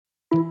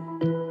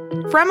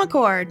From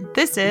Accord,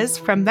 this is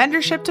From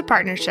Vendorship to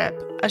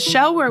Partnership, a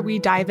show where we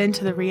dive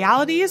into the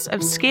realities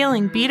of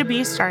scaling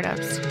B2B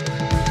startups.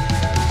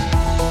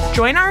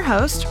 Join our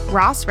host,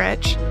 Ross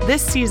Rich,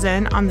 this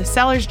season on the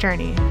seller's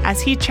journey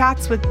as he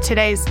chats with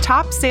today's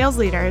top sales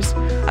leaders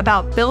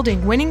about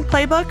building winning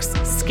playbooks,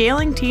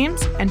 scaling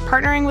teams, and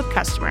partnering with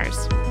customers.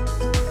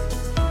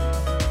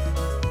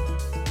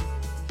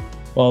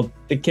 Well,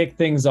 to kick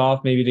things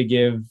off, maybe to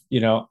give,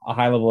 a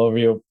high-level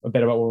overview a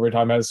bit about what we're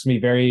talking about, it's going to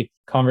be very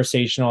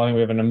conversational. I think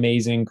we have an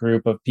amazing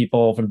group of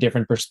people from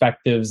different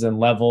perspectives and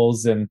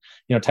levels and,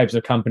 types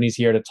of companies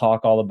here to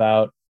talk all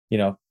about,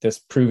 this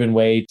proven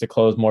way to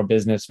close more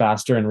business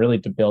faster and really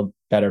to build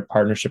better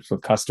partnerships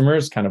with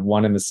customers, kind of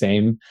one and the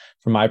same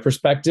from my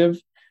perspective.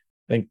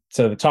 I think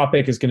so. The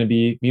topic is going to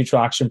be mutual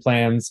action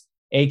plans,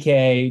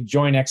 AKA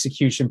joint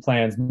execution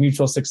plans,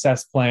 mutual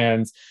success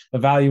plans,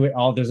 evaluate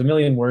all, there's a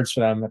million words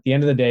for them. At the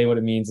end of the day, what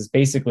it means is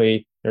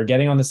basically you're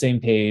getting on the same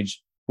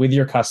page with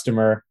your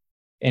customer,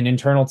 an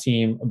internal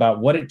team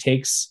about what it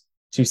takes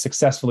to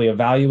successfully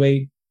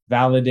evaluate,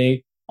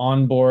 validate,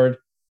 onboard,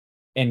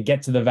 and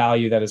get to the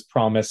value that is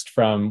promised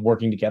from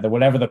working together,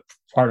 whatever the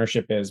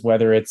partnership is,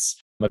 whether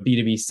it's a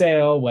B2B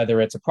sale, whether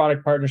it's a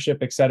product partnership,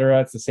 et cetera.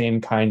 It's the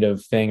same kind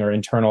of thing or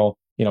internal,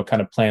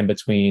 kind of plan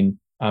between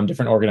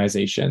different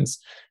organizations.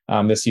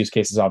 This use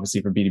case is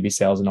obviously for B2B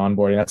sales and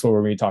onboarding. That's what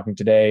we're going to be talking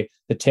today.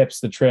 The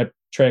tips, the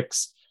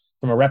tricks.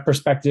 From a rep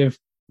perspective,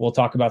 we'll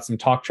talk about some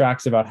talk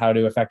tracks about how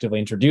to effectively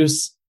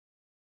introduce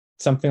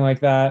something like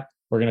that.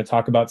 We're going to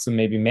talk about some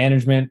maybe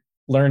management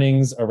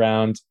learnings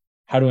around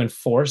how to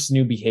enforce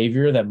new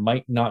behavior that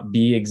might not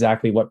be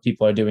exactly what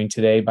people are doing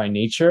today by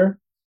nature.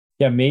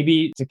 Yeah,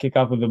 maybe to kick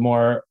off with a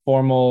more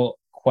formal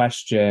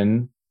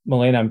question,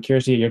 Milena, I'm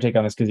curious to get your take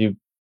on this because you've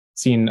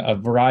seen a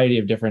variety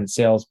of different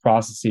sales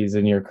processes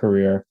in your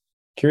career.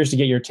 Curious to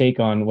get your take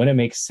on when it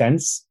makes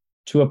sense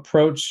to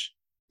approach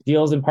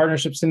deals and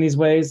partnerships in these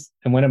ways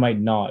and when it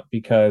might not,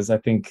 because I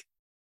think,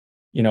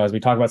 as we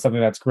talk about something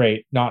that's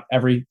great, not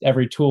every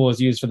tool is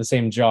used for the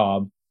same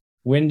job.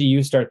 When do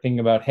you start thinking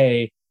about,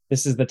 hey,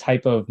 this is the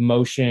type of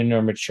motion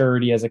or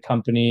maturity as a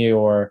company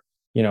or,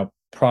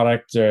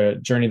 product or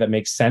journey that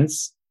makes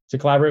sense to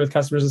collaborate with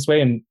customers this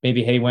way? And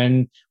maybe, hey,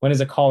 when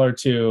is a call or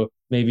two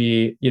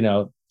maybe,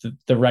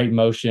 the right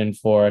motion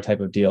for a type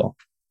of deal?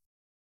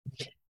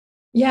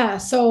 Yeah.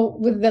 So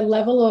with the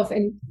level of,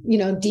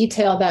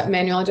 detail that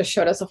Manuel just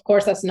showed us, of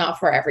course, that's not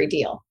for every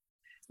deal.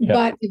 Yep.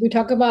 But if we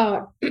talk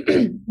about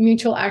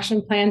mutual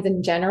action plans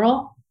in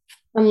general,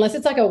 unless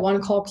it's like a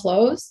one call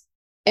close,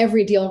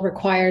 every deal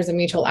requires a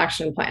mutual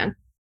action plan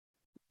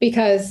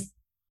because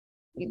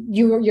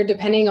you're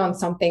depending on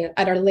something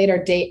at a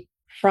later date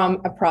from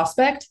a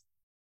prospect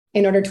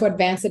in order to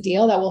advance a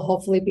deal that will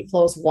hopefully be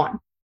closed one.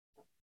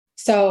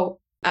 So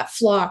at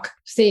Flock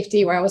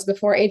Safety, where I was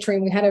before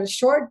Atrium, we had a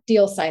short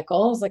deal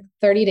cycle. It was like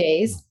 30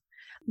 days.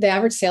 The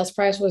average sales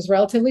price was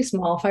relatively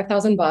small,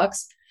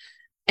 $5,000.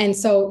 And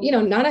so,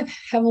 not a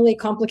heavily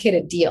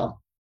complicated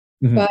deal,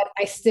 but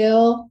I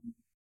still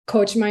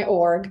coach my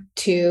org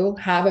to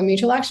have a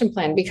mutual action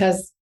plan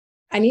because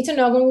I need to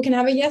know when we can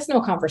have a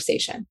yes/no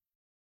conversation.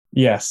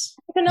 Yes.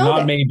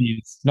 Not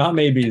maybes.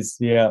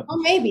 Yeah. Not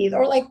maybes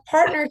or like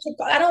partnership.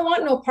 I don't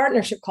want no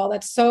partnership call.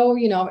 That's so,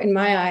 in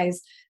my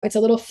eyes, it's a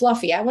little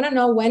fluffy. I want to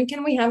know when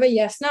can we have a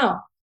yes/no?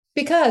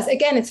 Because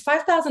again, it's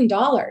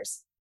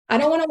 $5,000. I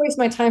don't want to waste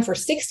my time for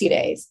 60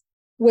 days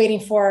waiting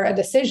for a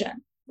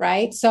decision.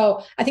 Right.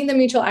 So I think the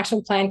mutual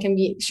action plan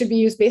should be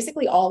used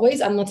basically always,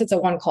 unless it's a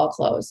one call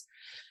close.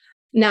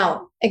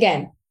 Now,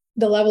 again,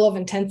 the level of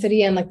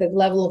intensity and like the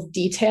level of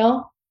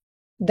detail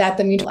that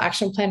the mutual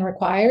action plan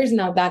requires,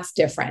 now that's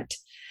different.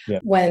 Yeah.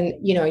 When,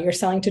 you're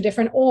selling to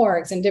different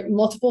orgs and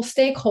multiple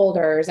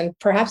stakeholders and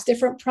perhaps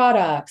different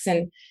products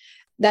and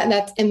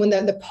and when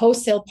the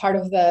post-sale part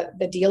of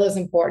the deal is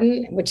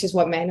important, which is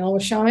what Manuel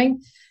was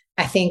showing,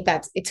 I think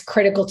it's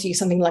critical to use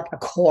something like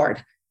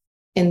Accord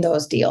in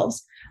those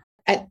deals.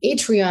 At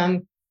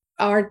Atrium,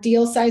 our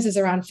deal size is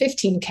around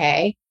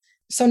 15K.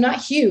 So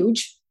not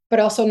huge,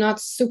 but also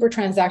not super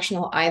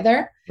transactional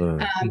either.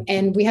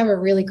 And we have a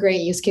really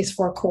great use case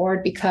for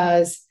Accord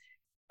because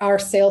our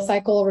sales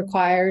cycle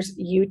requires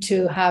you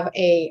to have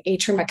a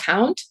Atrium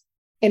account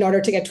in order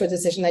to get to a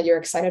decision that you're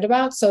excited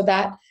about. So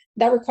that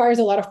requires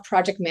a lot of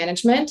project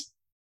management,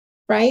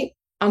 right?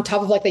 On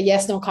top of like the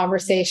yes/no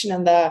conversation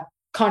and the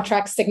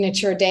contract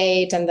signature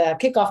date and the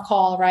kickoff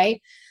call,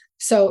 right?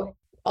 So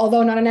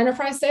although not an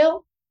enterprise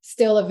sale,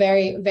 still a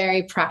very,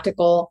 very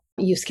practical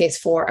use case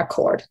for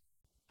Accord.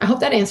 I hope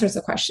that answers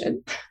the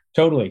question.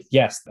 Totally.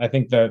 Yes. I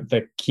think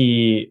the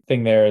key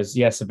thing there is,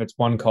 yes, if it's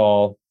one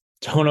call,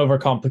 don't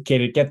overcomplicate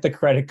it. Get the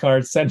credit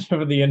card, send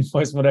over the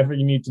invoice, whatever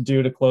you need to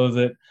do to close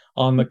it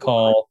on the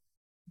call.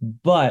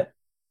 But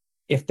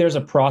if there's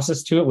a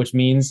process to it, which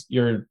means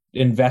you're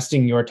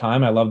investing your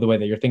time, I love the way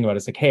that you're thinking about it.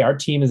 It's like, hey, our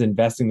team is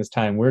investing this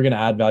time. We're going to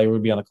add value. We'll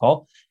be on the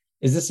call.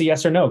 Is this a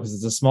yes or no? Because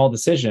it's a small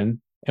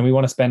decision and we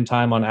want to spend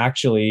time on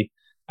actually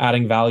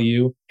adding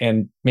value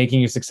and making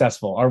you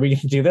successful. Are we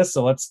going to do this?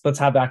 So let's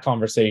have that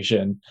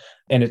conversation.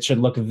 And it should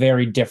look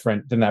very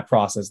different than that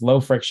process. Low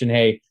friction.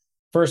 Hey,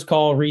 first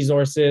call,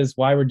 resources,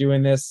 why we're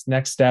doing this,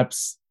 next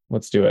steps.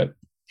 Let's do it.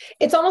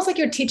 It's almost like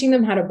you're teaching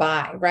them how to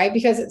buy, right?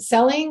 Because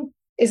selling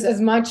is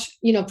as much,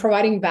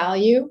 providing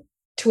value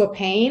to a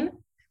pain,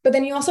 but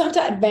then you also have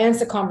to advance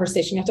the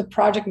conversation. You have to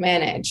project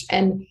manage.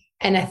 And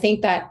I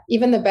think that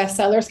even the best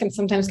sellers can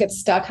sometimes get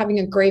stuck having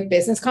a great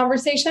business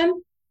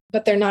conversation,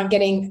 but they're not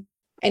getting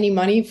any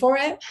money for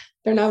it.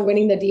 They're not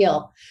winning the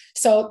deal.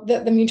 So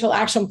the mutual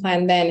action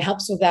plan then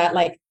helps with that,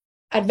 like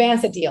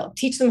advance the deal,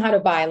 teach them how to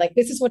buy. Like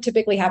this is what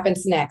typically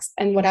happens next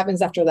and what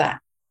happens after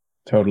that.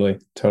 Totally.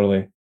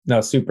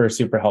 No, super,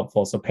 super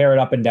helpful. So pair it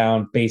up and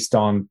down based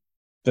on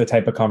the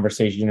type of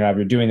conversation you have.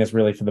 You're doing this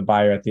really for the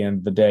buyer at the end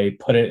of the day.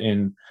 Put it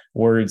in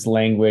words,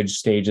 language,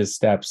 stages,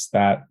 steps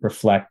that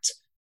reflect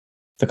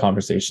the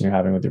conversation you're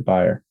having with your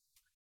buyer.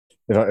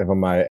 If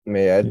I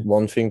may add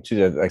one thing to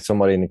that, like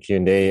somebody in the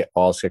Q&A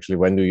asked actually,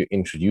 when do you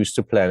introduce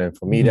the plan? And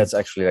for me, that's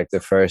actually like the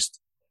first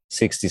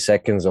 60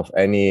 seconds of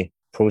any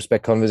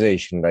prospect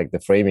conversation, like the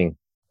framing.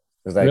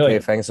 It's like, Really? hey,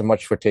 thanks so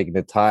much for taking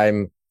the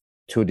time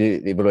to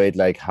evaluate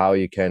like how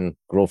you can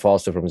grow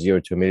faster from 0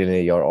 to 1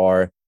 million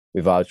ARR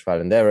without trial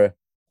and error.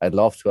 I'd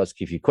love to ask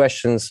you a few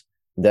questions.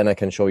 Then I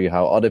can show you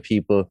how other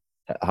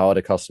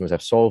customers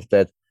have solved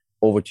that.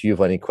 Over to you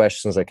for any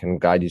questions. I can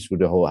guide you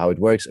through how it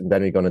works. And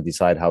then we're going to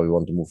decide how we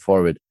want to move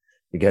forward.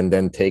 You can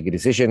then take a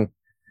decision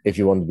if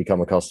you want to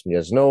become a customer,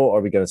 yes, no,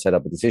 or we're going to set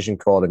up a decision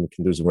call and we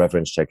can do some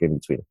reference check in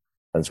between.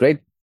 That's great.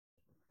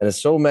 And there's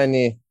so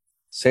many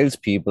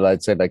salespeople,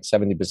 I'd say like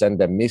 70%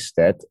 that miss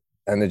that.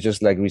 And they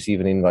just like receive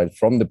an invite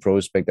from the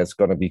prospect that's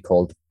going to be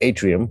called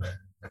Atrium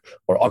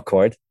or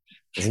awkward.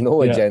 There's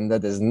no agenda.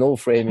 There's no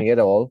framing at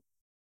all.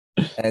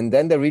 And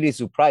then they're really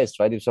surprised,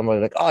 right? If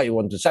somebody's like, oh, you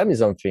want to sell me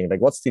something?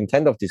 Like, what's the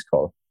intent of this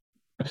call?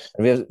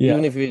 And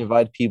even if we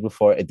invite people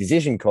for a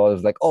decision call,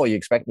 it's like, oh, you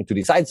expect me to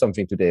decide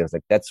something today? I was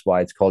like, that's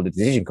why it's called a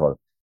decision call.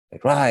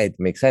 Like, right,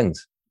 makes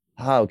sense.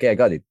 Okay, I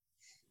got it.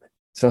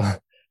 So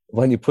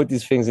when you put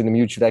these things in the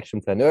mutual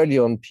action plan early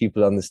on,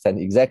 people understand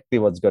exactly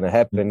what's going to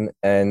happen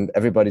and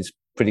everybody's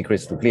pretty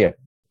crystal clear.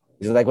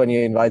 It's like when you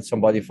invite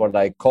somebody for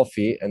like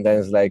coffee and then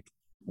it's like,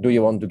 do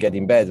you want to get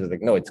in bed? It's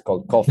like, no, it's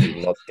called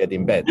coffee, not get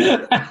in bed.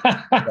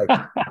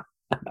 Like,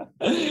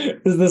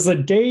 is this a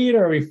date?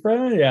 Or are we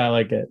friends? Yeah, I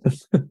like it.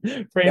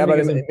 Yeah, but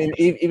I mean,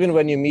 even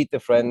when you meet a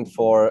friend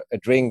for a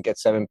drink at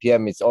 7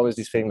 p.m., it's always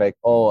this thing like,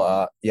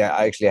 I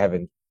actually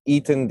haven't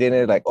eaten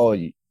dinner. Like,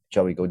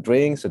 shall we go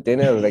drinks or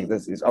dinner? Like,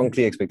 this is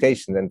unclear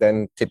expectations. And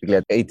then typically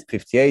at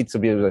 8:58, so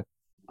people are like,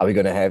 are we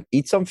going to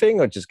eat something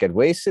or just get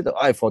wasted?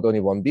 I thought only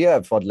one beer.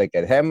 I thought like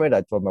get hammered.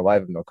 I told my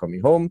wife I'm not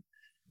coming home.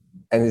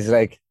 And it's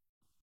like,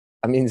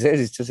 I mean,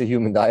 it's just a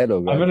human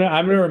dialogue. Right?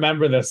 I'm gonna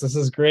remember this. This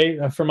is great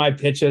for my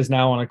pitches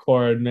now on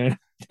Accord, man.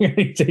 I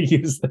need to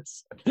use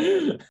this.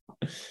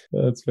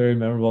 That's very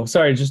memorable.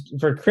 Sorry, just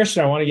for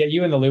Christian, I want to get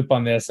you in the loop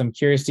on this. I'm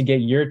curious to get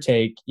your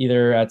take,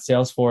 either at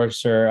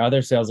Salesforce or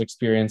other sales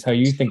experience, how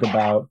you think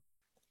about.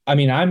 I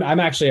mean,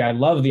 I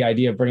love the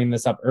idea of bringing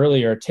this up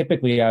earlier.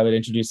 Typically, I would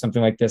introduce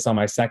something like this on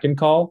my second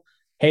call.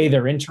 Hey,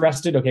 they're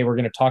interested. Okay, we're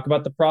going to talk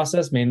about the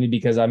process, mainly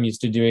because I'm used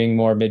to doing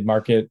more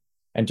mid-market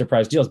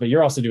enterprise deals, but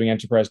you're also doing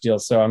enterprise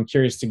deals. So I'm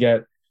curious to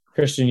get,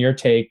 Christian, your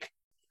take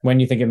when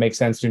you think it makes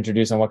sense to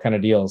introduce on what kind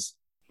of deals.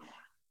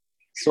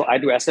 So I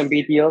do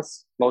SMB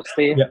deals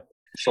mostly. Yeah.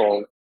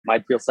 So my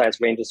deal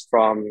size ranges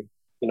from,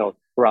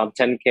 around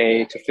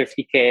 10K to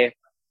 50K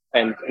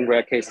and in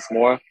rare cases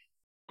more.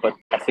 But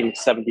I think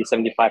 70,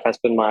 75 has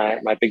been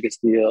my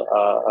biggest deal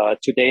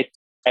to date.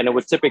 And it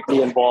would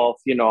typically involve,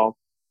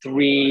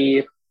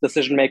 3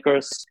 decision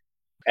makers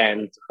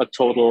and a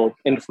total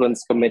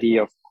influence committee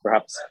of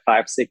perhaps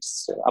 5,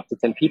 6, up to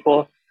 10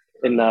 people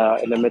in a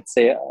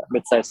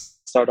mid-sized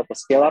startup or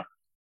scale-up.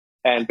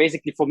 And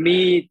basically for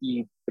me,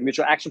 the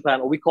mutual action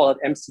plan, or we call it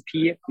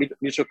MCP,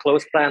 mutual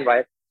close plan,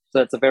 right?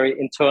 So it's a very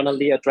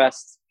internally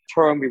addressed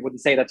term. We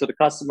wouldn't say that to the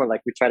customer,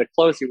 like we try to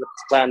close you with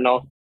this plan.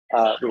 No,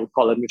 we would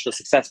call it mutual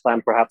success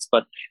plan perhaps,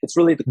 but it's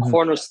really the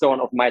cornerstone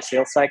of my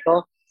sales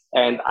cycle.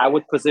 And I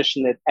would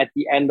position it at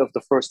the end of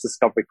the first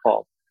discovery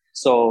call.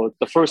 So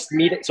the first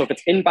meeting, so if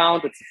it's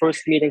inbound, it's the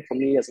first meeting for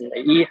me as an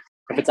AE.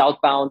 If it's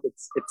outbound,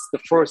 it's the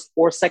first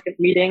or second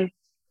meeting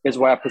is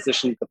where I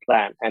position the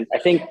plan. And I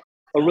think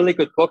a really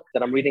good book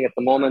that I'm reading at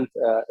the moment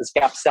is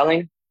Gap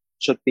Selling.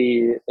 Should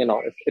be,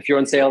 if you're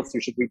in sales,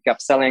 you should read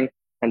Gap Selling.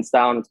 Hands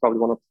down, it's probably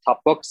one of the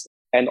top books.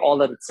 And all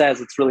that it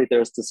says, it's really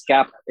there's this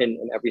gap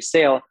in every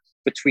sale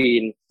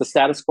between the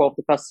status quo of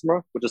the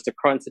customer, which is the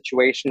current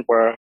situation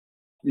where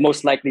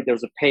most likely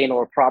there's a pain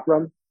or a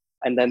problem,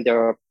 and then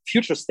their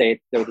future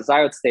state, their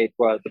desired state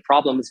where the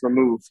problem is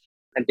removed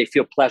and they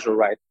feel pleasure,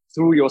 right,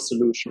 through your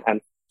solution.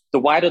 And the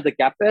wider the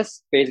gap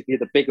is, basically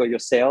the bigger your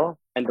sale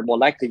and the more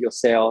likely your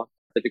sale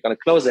that you're going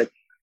to close it,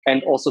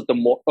 and also the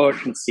more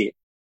urgency.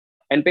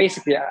 And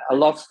basically, I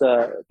love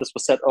this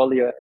was said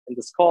earlier in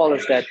this call,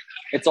 is that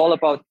it's all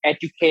about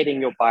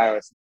educating your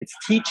buyers. It's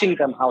teaching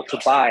them how to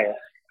buy,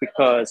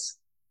 because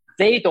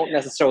they don't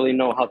necessarily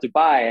know how to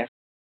buy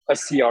a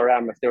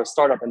CRM if they're a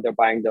startup and they're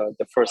buying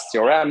the first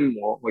CRM,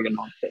 or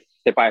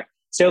they buy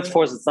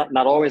Salesforce. It's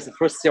not always the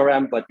first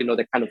CRM, but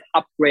they're kind of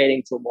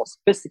upgrading to a more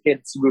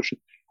sophisticated solution.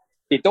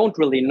 They don't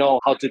really know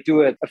how to do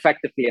it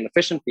effectively and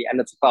efficiently, and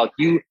it's about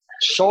you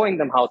showing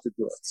them how to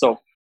do it. So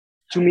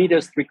to me,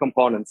 there's 3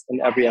 components in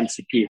every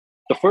MCP.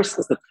 The first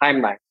is the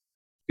timeline,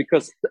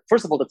 because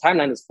first of all, the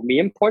timeline is for me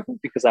important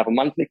because I have a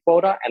monthly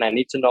quota and I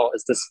need to know,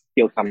 is this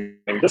deal coming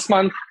this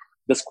month,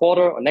 this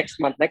quarter, or next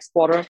month, next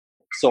quarter?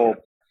 So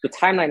the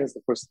timeline is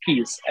the first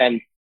piece. And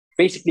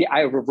basically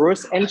I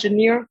reverse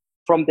engineer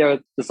from their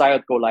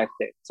desired go live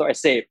date. So I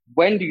say,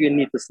 when do you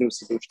need this new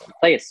solution in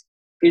place?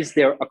 Is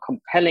there a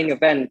compelling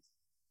event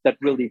that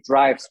really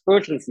drives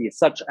urgency,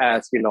 such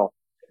as,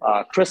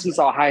 Christmas,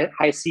 our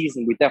high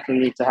season, we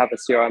definitely need to have a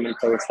CRM in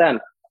place then.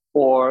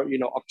 Or,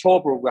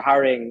 October, we're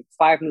hiring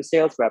 5 new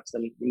sales reps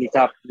and we need to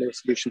have a new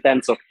solution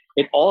then. So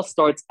it all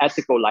starts at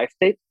the go live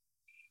date.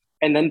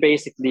 And then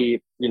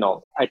basically,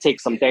 I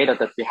take some data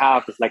that we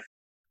have. It's like,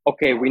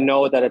 okay, we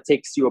know that it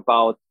takes you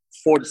about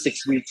 4 to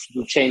 6 weeks to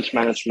do change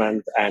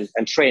management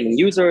and training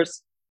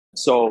users.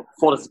 So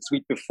 4 to 6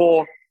 weeks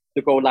before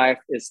the go live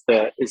is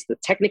the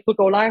technical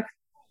go live.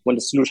 When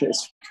the solution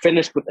is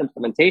finished with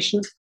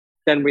implementation,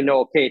 then we know,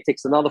 okay, it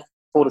takes another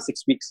 4 to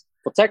 6 weeks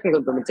for technical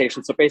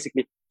implementation. So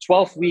basically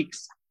 12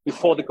 weeks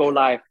before the go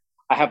live,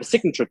 I have a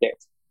signature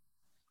date.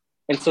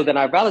 And so then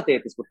I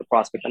validate this with the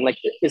prospect. I'm like,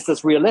 is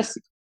this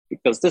realistic?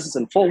 Because this is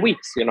in 4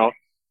 weeks,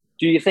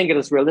 Do you think it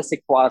is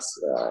realistic for us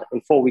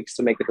in 4 weeks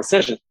to make a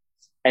decision?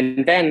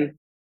 And then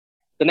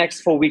the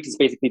next 4 weeks is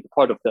basically the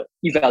part of the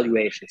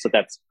evaluation. So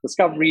that's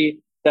discovery,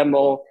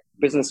 demo,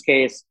 business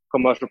case,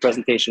 commercial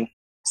presentation,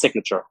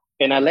 signature.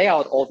 And I lay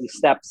out all these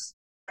steps.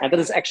 And that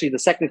is actually the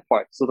second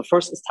part. So the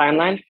first is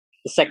timeline.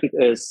 The second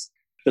is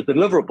the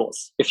deliverables,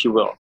 if you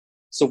will.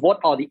 So what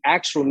are the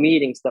actual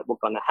meetings that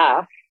we're going to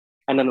have?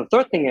 And then the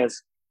third thing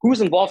is,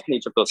 who's involved in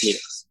each of those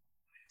meetings?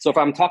 So if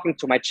I'm talking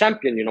to my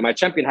champion, my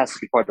champion has to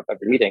be part of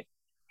every meeting.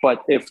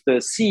 But if the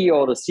CEO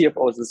or the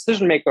CFO is the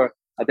decision maker,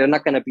 they're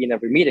not going to be in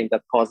every meeting.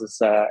 That causes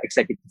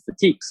executive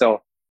fatigue.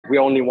 So we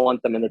only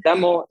want them in the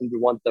demo and we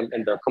want them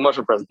in the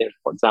commercial presentation,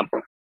 for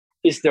example.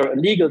 Is there a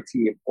legal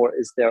team or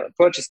is there a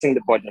purchasing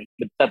department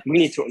that we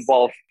need to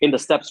involve in the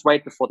steps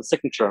right before the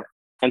signature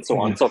and so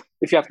on? So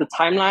if you have the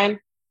timeline,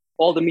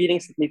 all the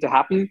meetings that need to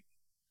happen,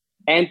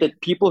 and the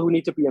people who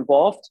need to be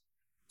involved,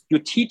 you're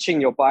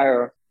teaching your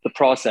buyer the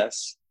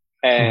process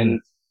and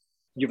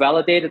you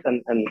validate it,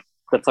 and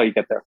that's how you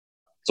get there.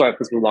 Sorry if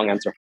this was a long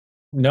answer.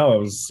 No, it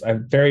was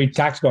very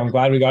tactical. I'm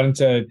glad we got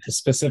into the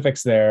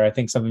specifics there. I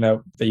think something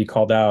that you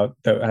called out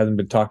that hasn't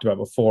been talked about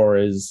before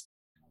is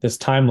this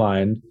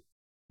timeline,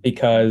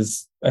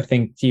 because I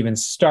think to even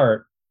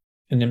start,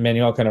 and then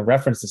Manuel kind of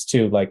referenced this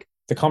too, like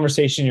the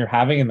conversation you're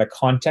having and the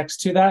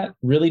context to that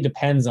really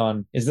depends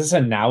on, is this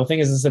a now thing?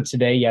 Is this a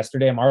today,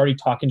 yesterday? I'm already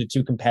talking to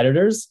 2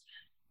 competitors.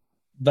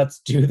 Let's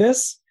do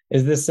this.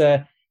 Is this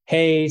a,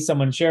 hey,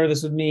 someone share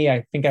this with me.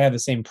 I think I have the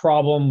same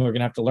problem. We're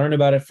going to have to learn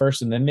about it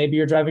first, and then maybe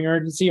you're driving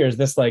urgency? Or is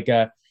this like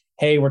a,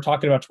 hey, we're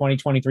talking about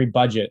 2023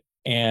 budget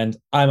and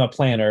I'm a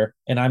planner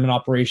and I'm an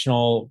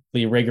operationally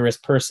rigorous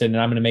person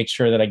and I'm going to make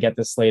sure that I get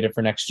this slated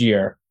for next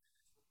year?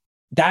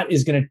 That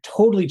is going to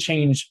totally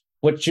change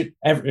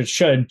it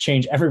should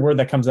change every word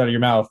that comes out of your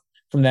mouth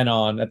from then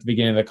on at the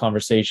beginning of the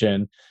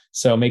conversation.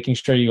 So making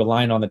sure you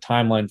align on the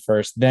timeline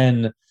first,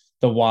 then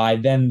the why,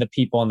 then the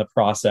people and the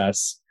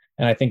process.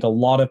 And I think a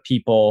lot of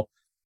people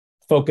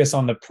focus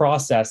on the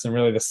process and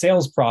really the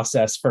sales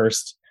process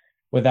first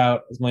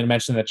without, as Melina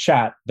mentioned in the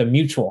chat, the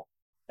mutual.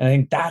 And I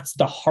think that's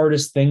the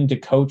hardest thing to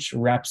coach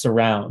reps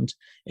around,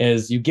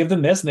 is you give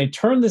them this and they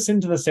turn this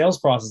into the sales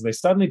process. They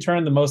suddenly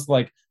turn the most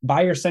like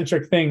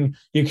buyer-centric thing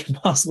you can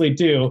possibly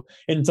do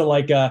into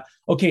like,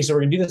 okay, so we're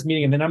gonna do this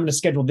meeting and then I'm gonna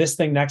schedule this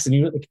thing next. And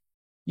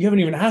you haven't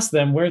even asked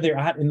them where they're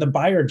at in the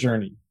buyer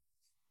journey.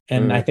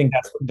 And I think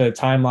that's the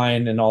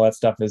timeline and all that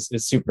stuff is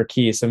super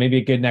key. So maybe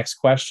a good next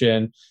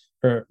question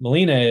for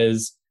Melina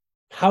is,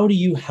 how do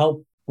you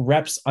help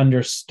reps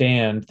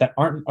understand that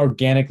aren't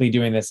organically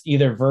doing this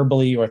either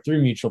verbally or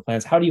through mutual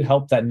plans? How do you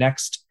help that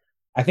next?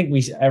 I think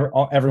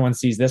everyone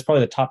sees this,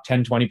 probably the top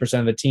 10, 20%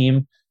 of the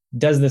team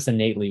does this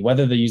innately,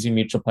 whether they're using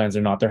mutual plans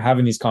or not. They're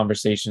having these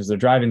conversations, they're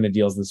driving the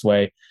deals this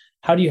way.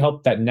 How do you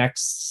help that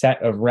next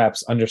set of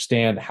reps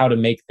understand how to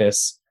make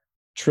this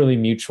truly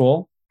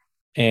mutual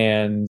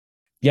and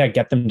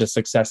get them to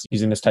success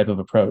using this type of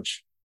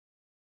approach?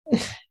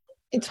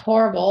 It's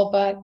horrible,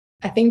 but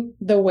I think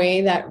the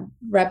way that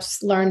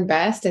reps learn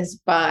best is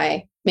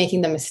by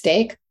making the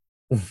mistake.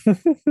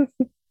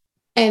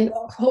 And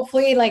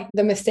hopefully like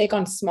the mistake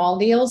on small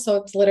deals. So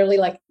it's literally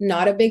like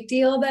not a big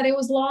deal that it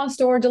was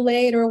lost or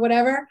delayed or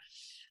whatever.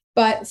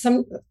 But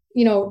some,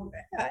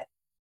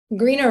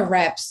 greener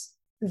reps,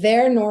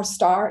 their North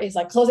Star is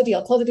like, close a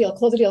deal, close a deal,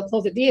 close a deal,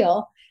 close a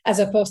deal, as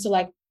opposed to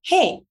like,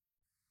 hey,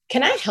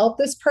 can I help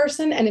this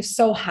person? And if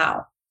so,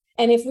 how?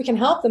 And if we can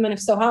help them, and if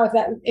so, how?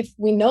 If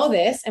we know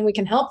this and we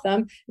can help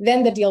them,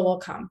 then the deal will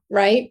come,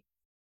 right?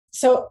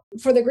 So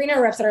for the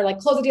greener reps that are like,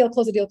 close a deal,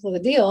 close a deal, close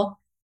a deal,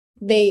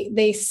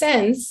 they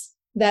sense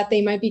that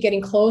they might be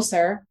getting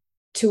closer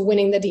to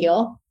winning the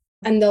deal,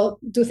 and they'll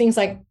do things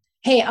like,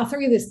 hey, I'll throw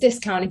you this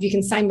discount if you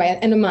can sign by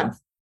the end of the month.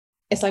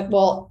 It's like,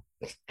 well,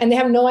 and they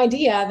have no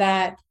idea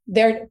that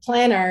they're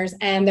planners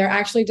and they're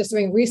actually just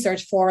doing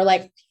research for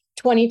like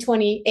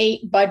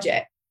 2028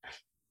 budget.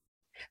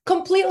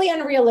 Completely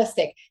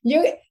unrealistic.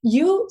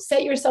 You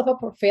set yourself up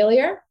for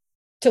failure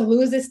to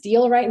lose this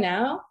deal right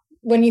now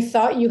when you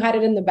thought you had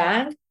it in the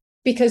bag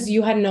because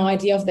you had no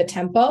idea of the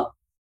tempo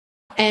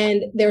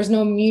and there's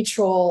no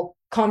mutual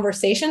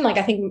conversation. Like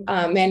I think,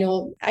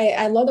 Manuel,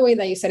 I love the way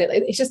that you said it.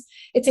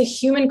 It's a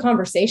human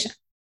conversation.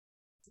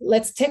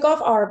 Let's take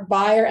off our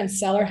buyer and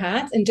seller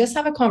hats and just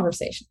have a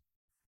conversation.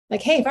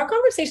 Like, hey, if our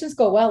conversations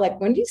go well, like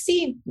when do you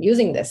see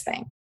using this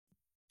thing?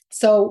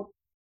 So,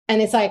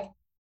 and it's like,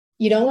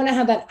 you don't want to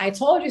have that I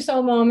told you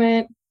so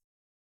moment.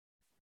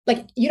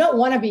 Like you don't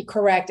want to be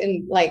correct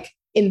in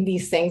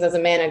these things as a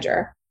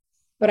manager.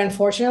 But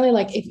unfortunately,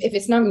 like if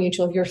it's not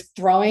mutual, if you're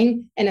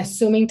throwing and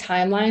assuming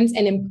timelines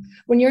and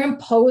when you're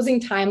imposing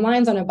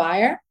timelines on a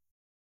buyer,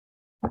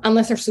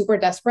 unless they're super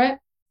desperate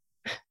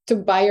to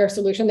buy your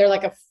solution, they're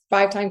like a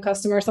 5-time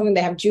customer or something,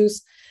 they have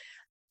juice.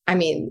 I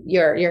mean,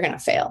 you're going to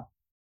fail.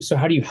 So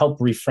how do you help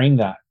reframe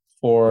that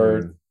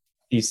for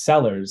these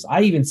sellers?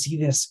 I even see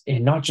this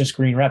in not just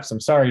green reps, I'm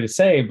sorry to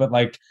say, but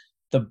like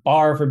the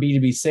bar for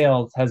B2B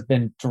sales has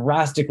been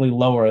drastically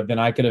lower than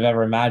I could have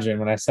ever imagined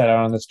when I set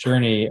out on this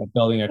journey of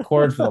building a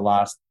cord for the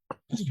last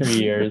 3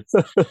 years.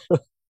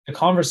 The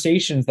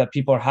conversations that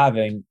people are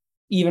having,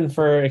 even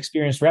for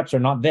experienced reps, are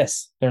not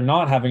this. They're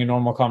not having a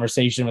normal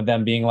conversation with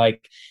them being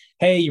like,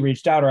 hey, you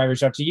reached out or I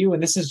reached out to you.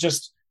 And this is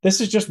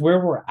just where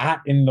we're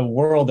at in the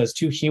world as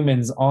two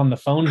humans on the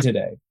phone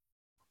today.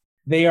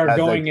 They are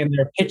going and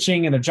they're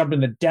pitching and they're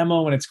jumping the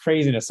demo and it's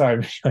craziness.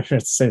 Sorry, I was to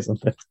say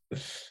something.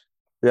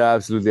 Yeah,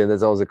 absolutely. And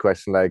there's always a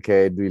question like,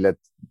 hey, do you let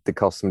the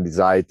customer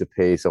decide the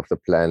pace of the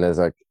plan? It's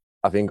like,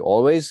 I think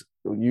always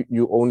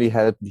you only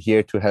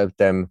here to help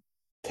them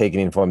take an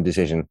informed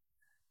decision.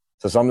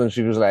 So sometimes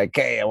people's like,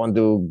 hey, I want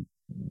to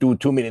do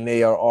 2 million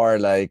ARR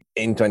like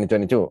in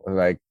 2022. I'm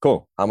like,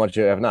 cool. How much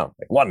do you have now?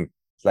 Like 1.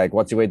 It's like,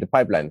 what's your way to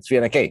pipeline?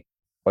 300K.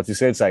 What's your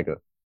sales cycle?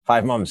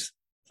 5 months.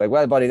 It's like,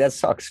 well, buddy, that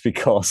sucks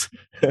because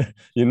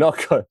you're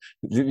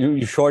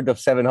short of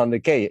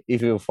 700K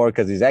if your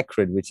forecast is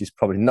accurate, which is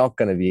probably not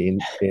going to be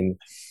in.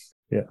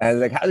 Yeah. And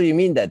like, how do you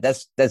mean that?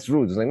 That's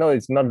rude. It's like, no,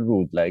 it's not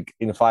rude. Like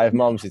in 5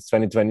 months, it's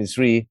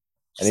 2023.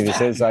 And if your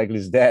sales cycle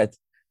is that,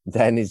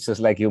 then it's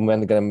just like you're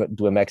going to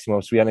do a maximum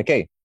of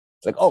 300K.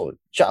 It's like, oh,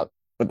 ciao.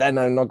 But then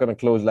I'm not going to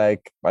close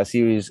like my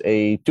series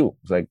A2.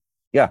 It's like,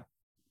 yeah.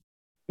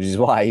 Which is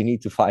why you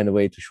need to find a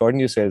way to shorten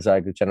your sales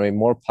cycle, generate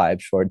more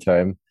pipe short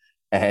term,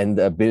 and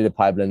build a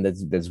pipeline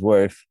that's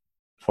worth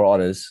for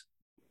others.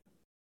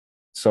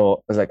 So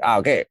I was like,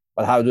 okay,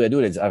 but how do I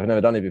do this? I've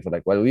never done it before.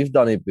 Like, well, we've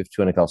done it with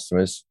 200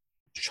 customers.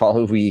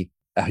 Shall we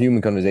a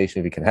human conversation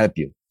if we can help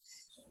you?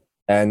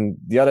 And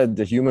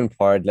the human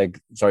part, like,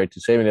 sorry to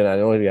say, I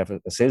know you have a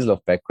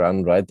SalesLoft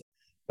background, right?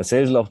 A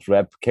SalesLoft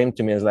rep came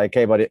to me and was like,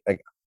 hey, buddy,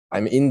 like,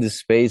 I'm in the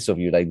space of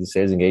you, like the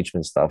sales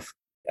engagement stuff.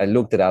 I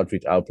looked at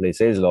Outreach, Outplay,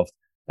 SalesLoft.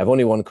 I have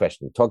only one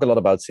question. We talk a lot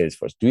about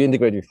Salesforce. Do you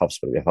integrate with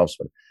HubSpot? We have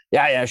HubSpot.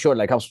 Yeah, sure.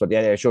 Like HubSpot.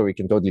 Yeah, sure. We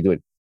can totally do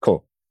it.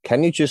 Cool.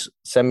 Can you just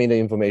send me the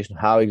information?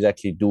 How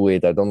exactly do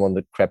it? I don't want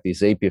the crappy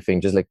Zapier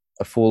thing, just like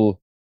a full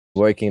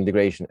working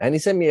integration. And he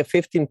sent me a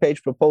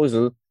 15-page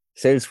proposal.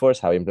 Salesforce,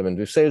 how you implement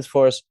with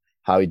Salesforce,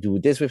 how you do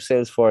this with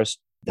Salesforce,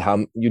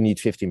 how you need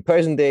 15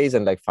 person days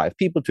and like 5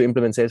 people to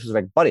implement Salesforce.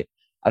 Like, buddy,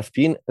 I've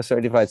been a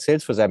certified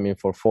Salesforce admin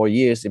for 4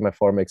 years in my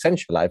former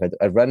Accenture life.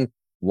 I ran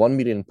 1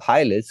 million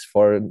pilots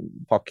for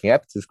fucking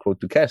apps,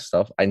 quote to cash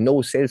stuff. I know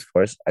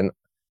Salesforce and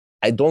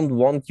I don't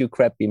want you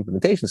crappy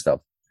implementation stuff.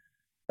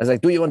 I was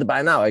like, do you want to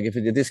buy now? I give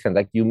you the discount.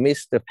 Like, you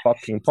missed the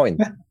fucking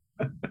point.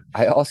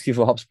 I ask you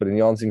for HubSpot and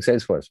you're answering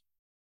Salesforce.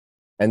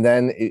 And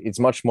then it's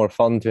much more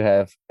fun to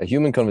have a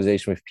human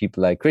conversation with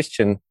people like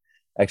Christian,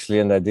 actually.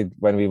 And I did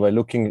when we were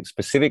looking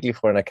specifically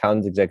for an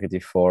account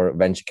executive for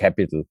venture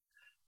capital,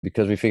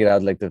 because we figured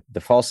out like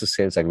the fastest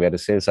sales cycle. We had a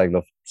sales cycle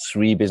of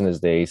 3 business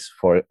days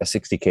for a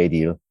 60K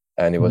deal.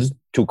 And it was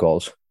 2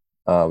 calls,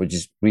 which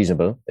is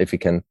reasonable if you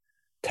can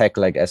tech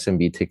like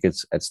SMB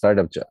tickets at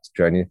startup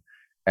journey.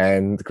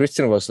 And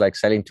Christian was like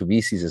selling to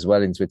VCs as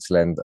well in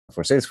Switzerland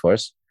for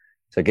Salesforce.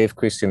 So I gave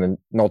Christian a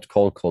not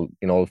cold call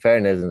in all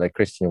fairness. And like,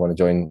 Christian, you want to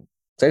join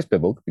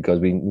SalesPlaybook because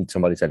we need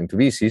somebody selling to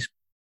VCs.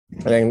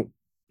 And then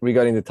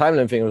regarding the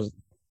timeline thing,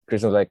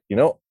 Christian was like,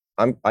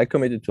 I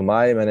committed to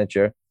my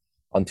manager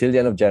until the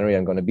end of January.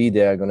 I'm going to be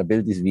there. I'm going to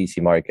build this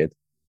VC market.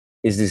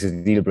 Is this a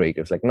deal breaker?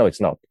 It's like, no, it's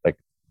not. Like,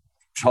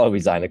 shall we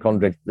sign a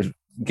contract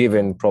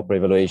given proper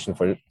evaluation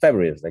for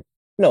February? It's like,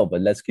 no, but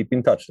let's keep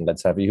in touch and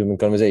let's have a human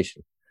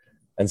conversation.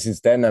 And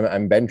since then,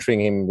 I'm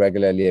mentoring him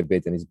regularly a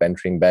bit and he's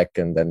mentoring back.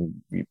 And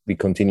then we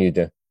continue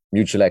the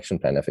mutual action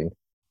plan, I think.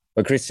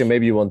 But Christian,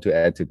 maybe you want to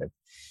add to that.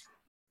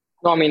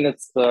 No, I mean,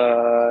 it's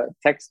the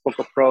textbook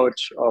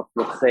approach of,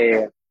 let's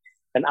say,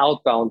 an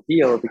outbound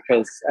deal,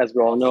 because as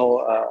we all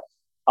know,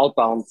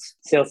 outbound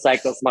sales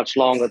cycle is much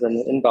longer than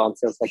an inbound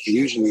sales cycle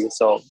usually.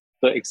 So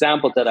the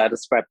example that I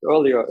described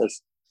earlier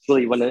is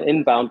really when an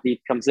inbound lead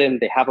comes in,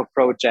 they have a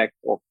project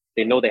or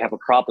they know they have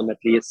a problem at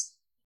least.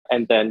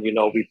 And then,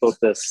 we built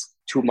this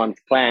 2-month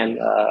plan,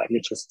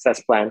 mutual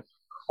success plan.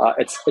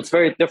 It's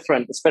very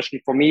different,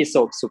 especially for me.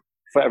 So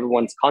for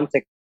everyone's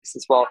context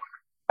as well,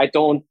 I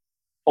don't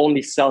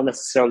only sell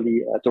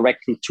necessarily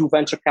directly to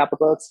venture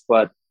capitalists,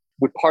 but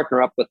we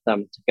partner up with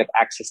them to get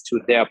access to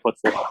their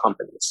portfolio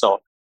companies. So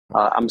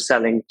I'm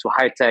selling to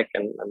high tech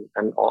and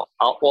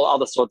all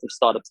other sorts of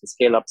startups and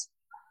scale ups.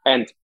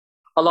 And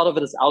a lot of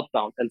it is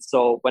outbound. And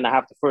so when I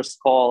have the first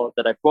call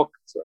that I booked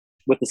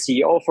with the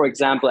CEO, for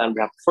example, and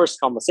we have the first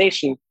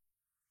conversation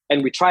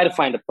and we try to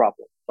find a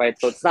problem, right?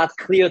 So it's not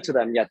clear to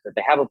them yet that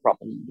they have a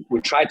problem.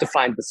 We try to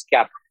find this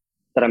gap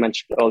that I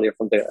mentioned earlier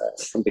from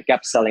the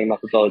gap selling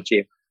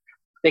methodology.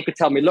 They could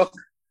tell me, look,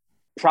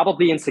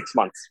 probably in 6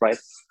 months, right?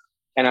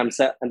 And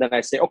then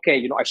I say,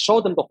 okay, I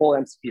show them the whole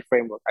MCP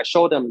framework. I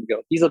show them,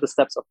 these are the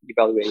steps of the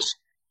evaluation.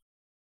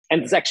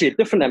 And it's actually a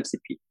different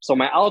MCP. So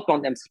my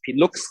outbound MCP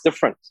looks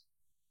different.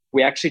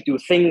 We actually do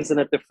things in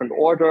a different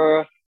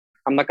order.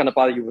 I'm not going to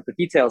bother you with the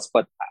details,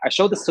 but I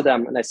show this to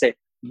them and I say,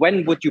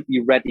 when would you be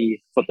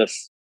ready for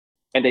this?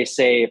 And they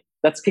say,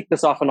 let's kick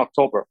this off in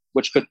October,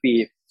 which could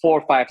be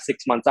 4, 5,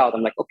 6 months out.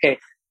 I'm like, okay,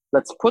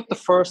 let's put the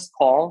first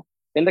call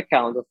in the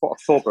calendar for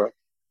October.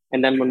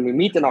 And then when we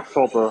meet in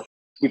October,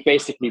 we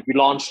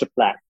launch the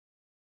plan.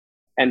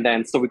 And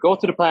then, so we go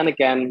through the plan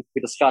again,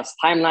 we discuss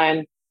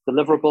timeline,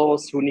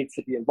 deliverables, who needs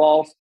to be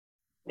involved.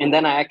 And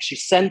then I actually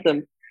send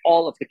them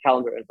all of the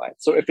calendar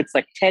invites. So if it's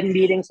like 10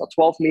 meetings or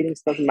 12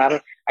 meetings, doesn't matter.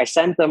 I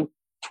send them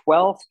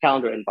 12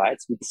 calendar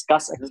invites. We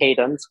discuss a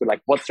cadence. We're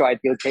like, what's your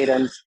ideal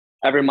cadence?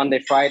 Every Monday,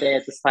 Friday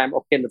at this time.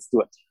 Okay, let's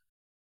do it.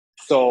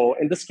 So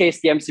in this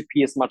case, the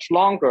MCP is much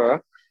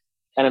longer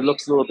and it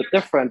looks a little bit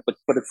different, but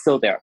it's still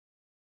there.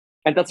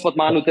 And that's what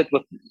Manu did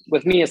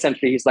with me,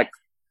 essentially. He's like,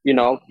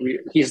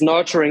 he's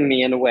nurturing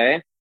me in a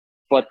way,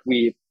 but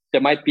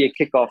there might be a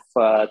kickoff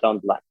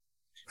down the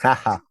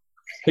line.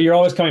 So you're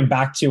always coming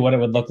back to what it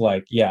would look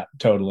like. Yeah,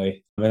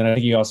 totally. And then I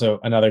think you also,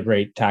 another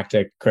great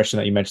tactic, Christian,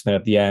 that you mentioned there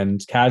at the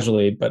end,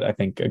 casually, but I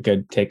think a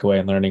good takeaway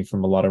and learning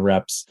from a lot of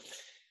reps.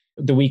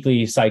 The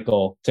weekly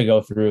cycle to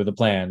go through the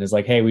plan is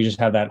like, hey, we just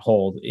have that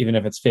hold. Even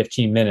if it's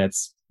 15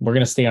 minutes, we're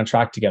going to stay on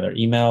track together.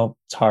 Email,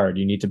 it's hard.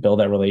 You need to build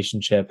that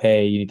relationship.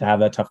 Hey, you need to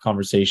have that tough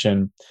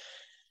conversation.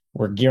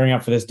 We're gearing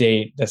up for this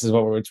date. This is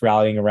what it's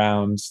rallying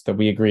around that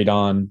we agreed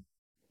on.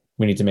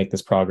 We need to make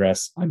this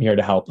progress. I'm here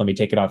to help. Let me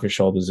take it off your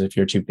shoulders if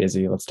you're too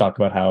busy. Let's talk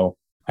about how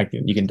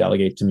you can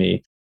delegate to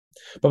me.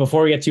 But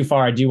before we get too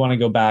far, I do want to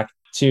go back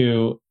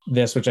to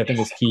this, which I think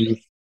is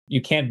key.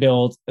 You can't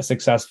build a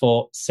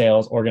successful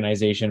sales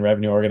organization,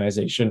 revenue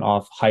organization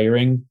off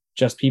hiring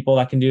just people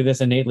that can do this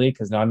innately,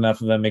 because not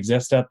enough of them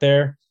exist out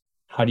there.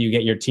 How do you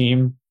get your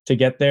team to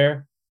get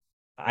there?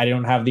 I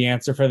don't have the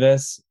answer for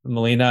this.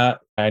 Melina,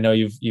 I know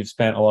you've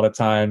spent a lot of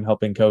time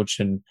helping coach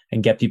and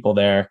get people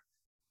there.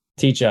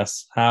 Teach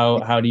us,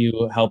 how do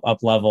you help up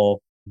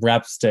level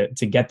reps to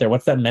get there?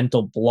 What's that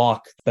mental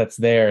block that's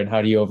there and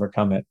how do you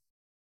overcome it?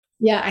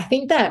 Yeah, I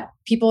think that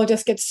people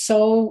just get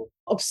so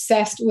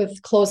obsessed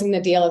with closing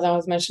the deal, as I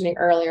was mentioning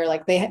earlier.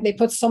 Like they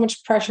put so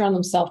much pressure on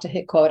themselves to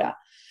hit quota.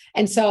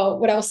 And so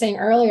what I was saying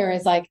earlier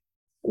is like,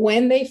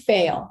 when they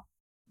fail,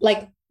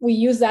 like we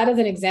use that as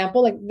an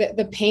example, like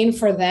the pain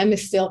for them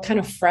is still kind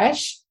of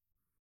fresh.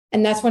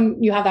 And that's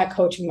when you have that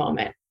coaching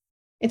moment.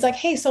 It's like,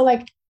 hey, so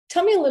like,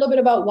 tell me a little bit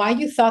about why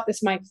you thought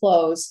this might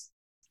close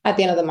at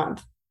the end of the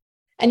month.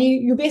 And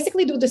you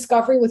basically do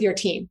discovery with your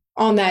team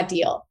on that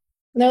deal.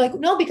 And they're like,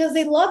 no, because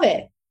they love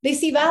it. They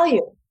see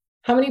value.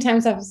 How many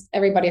times has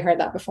everybody heard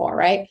that before,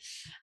 right?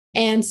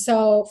 And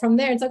so from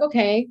there, it's like,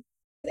 okay.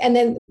 And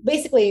then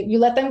basically you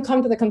let them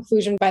come to the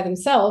conclusion by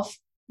themselves,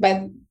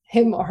 by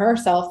him or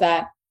herself,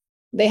 that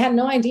they had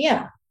no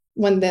idea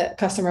when the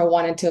customer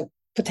wanted to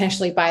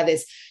potentially buy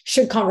this,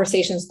 should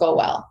conversations go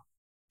well.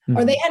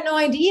 Or they had no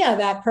idea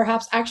that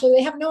perhaps actually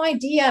they have no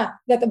idea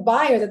that the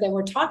buyer that they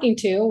were talking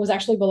to was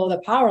actually below the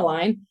power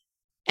line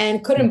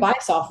and couldn't buy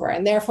software.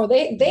 And therefore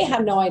they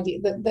had no idea.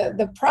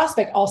 The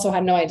prospect also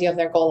had no idea of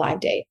their go live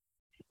date.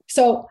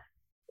 So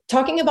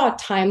talking about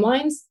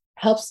timelines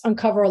helps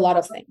uncover a lot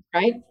of things,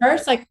 right?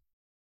 First, like,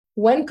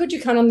 when could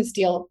you count on this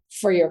deal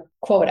for your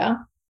quota?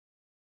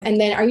 And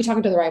then are you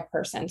talking to the right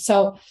person?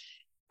 So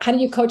how do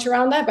you coach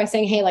around that? By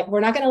saying, hey, like, we're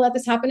not going to let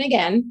this happen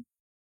again.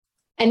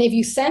 And if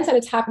you sense that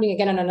it's happening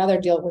again on another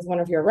deal with one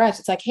of your reps,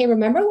 it's like, hey,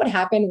 remember what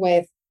happened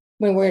when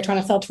we were trying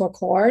to sell to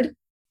Accord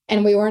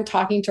and we weren't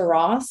talking to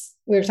Ross?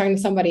 We were talking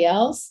to somebody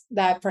else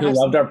that perhaps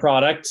who loved our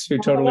product, who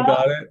totally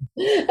got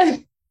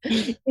it.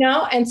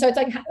 And so it's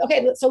like,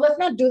 okay, so let's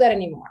not do that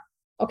anymore.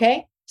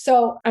 Okay.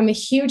 So I'm a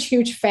huge,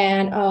 huge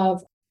fan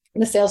of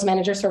the Sales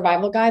Manager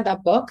Survival Guide,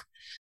 that book.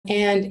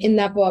 And in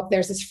that book,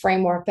 there's this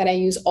framework that I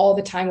use all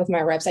the time with my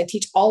reps. I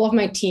teach all of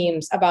my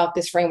teams about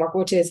this framework,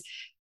 which is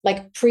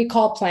like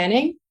pre-call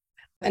planning.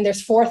 And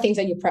there's 4 things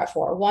that you prep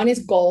for. One is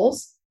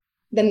goals.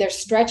 Then there's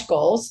stretch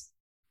goals,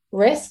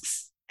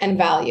 risks, and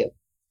value.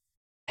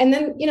 And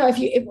then,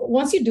 if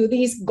once you do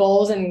these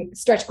goals and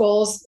stretch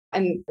goals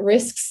and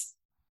risks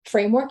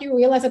framework, you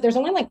realize that there's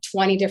only like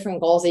 20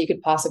 different goals that you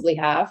could possibly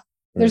have.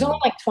 There's only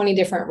like 20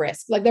 different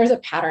risks. Like there's a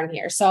pattern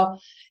here. So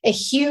a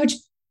huge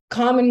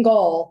common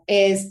goal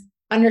is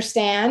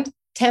understand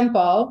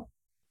tempo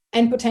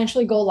and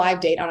potentially go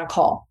live date on a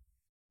call.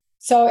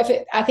 So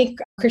I think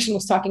Christian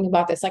was talking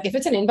about this, like if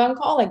it's an inbound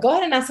call, like go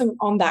ahead and ask them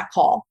on that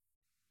call.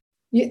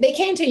 They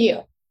came to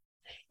you.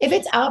 If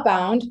it's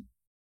outbound,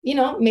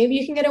 maybe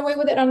you can get away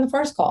with it on the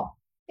first call.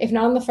 If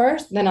not on the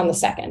first, then on the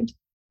second.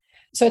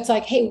 So it's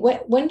like, hey,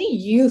 when do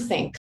you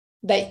think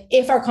that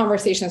if our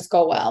conversations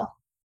go well,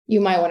 you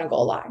might want to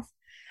go live?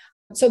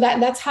 So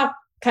that's how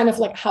kind of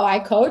like how I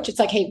coach. It's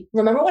like, hey,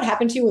 remember what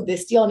happened to you with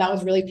this deal? And that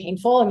was really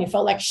painful. And you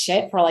felt like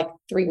shit for like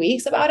 3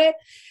 weeks about it.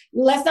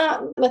 Let's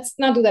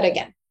not do that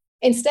again.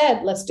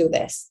 Instead, let's do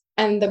this.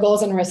 And the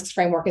goals and risks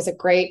framework is a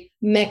great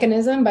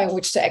mechanism by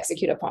which to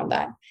execute upon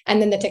that.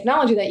 And then the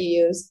technology that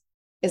you use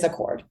is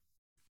Accord.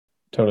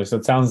 Totally. So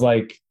it sounds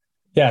like,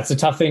 yeah, it's a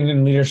tough thing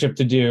in leadership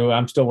to do.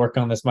 I'm still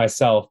working on this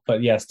myself,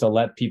 but yes,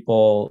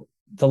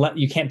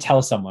 you can't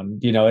tell someone,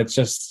 it's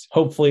just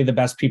hopefully the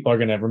best people are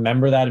going to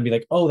remember that and be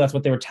like, oh, that's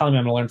what they were telling me.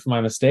 I'm going to learn from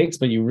my mistakes,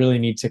 but you really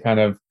need to kind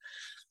of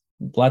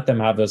let them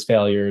have those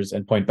failures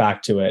and point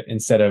back to it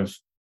instead of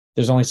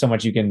there's only so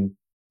much you can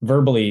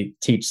verbally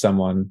teach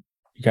someone.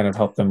 You kind of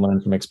help them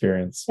learn from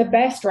experience. The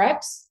best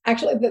reps,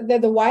 actually,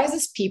 the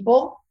wisest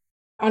people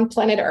on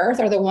planet Earth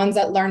are the ones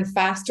that learn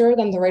faster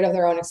than the rate of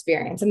their own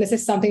experience. And this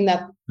is something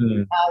that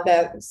the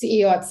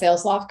CEO at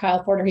SalesLoft,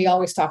 Kyle Porter, he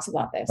always talks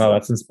about this. Oh,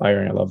 that's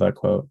inspiring. I love that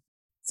quote.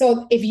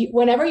 So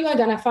whenever you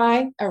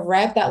identify a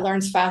rep that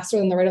learns faster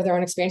than the rate of their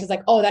own experience, it's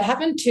like, oh, that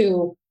happened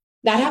to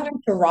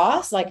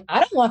Ross. Like, I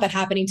don't want that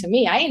happening to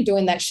me. I ain't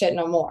doing that shit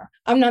no more.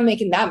 I'm not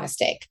making that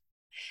mistake.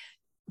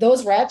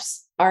 Those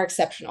reps are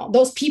exceptional.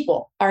 Those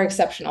people are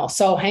exceptional.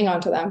 So hang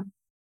on to them.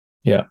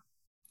 Yeah.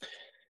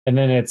 And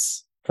then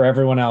it's for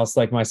everyone else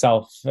like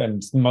myself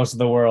and most of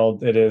the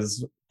world, it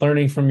is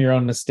learning from your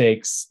own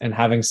mistakes and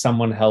having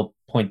someone help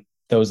point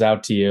those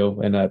out to you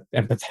in an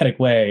empathetic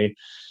way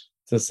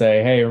to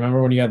say, hey,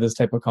 remember when you had this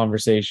type of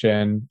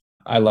conversation?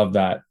 I love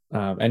that.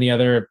 Any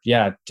other,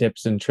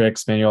 tips and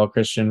tricks, Manuel,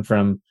 Christian,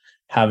 from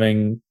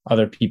having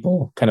other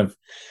people kind of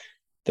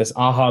this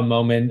aha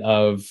moment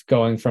of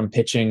going from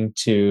pitching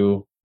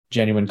to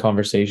genuine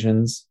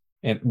conversations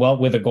and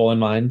with a goal in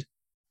mind?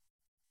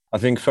 I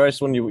think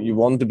first when you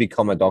want to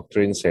become a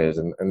doctor in sales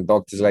and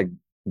doctors like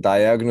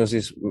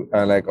diagnosis,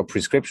 like a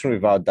prescription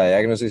without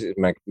diagnosis is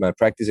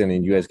malpractice, and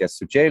in US gets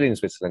to jail. In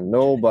Switzerland,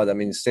 no, but I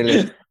mean,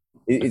 still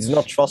it's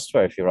not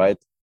trustworthy, right?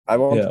 I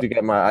wanted to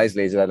get my eyes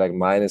lasered at like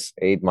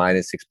 -8,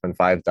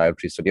 -6.5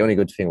 dioptry. So the only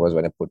good thing was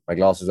when I put my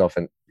glasses off,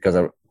 and because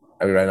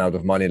I ran out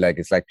of money, like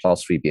it's like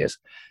 +3 beers.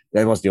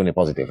 That was the only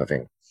positive, I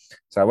think.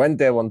 So I went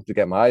there, wanted to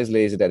get my eyes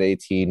lasered at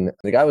 18.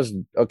 The guy was,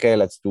 okay,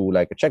 let's do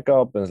like a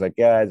checkup. And it's like,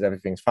 yeah,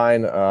 everything's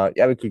fine.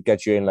 We could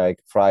get you in like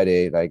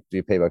Friday. Like, do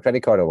you pay by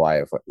credit card or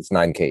wire? It's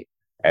 9K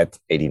at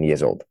 18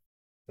 years old.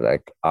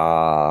 Like,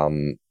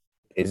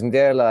 isn't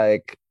there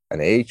like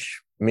an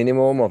age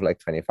minimum of like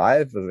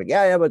 25? I was like,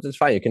 yeah, but it's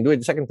fine. You can do it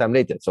the second time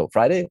later. So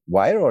Friday,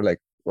 wire, or like,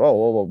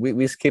 whoa,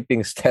 we're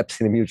skipping steps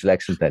in the mutual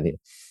action plan here.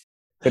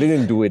 I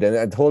didn't do it. And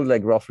I told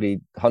like roughly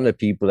 100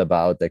 people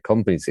about their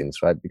company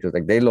since, right? Because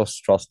like they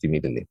lost trust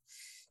immediately.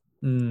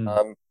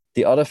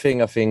 The other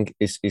thing I think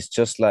is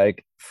just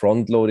like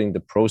front loading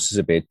the process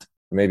a bit,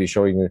 maybe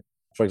showing,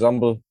 for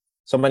example,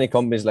 so many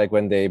companies, like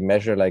when they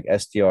measure like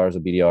SDRs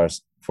or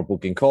BDRs for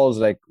booking calls,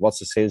 like what's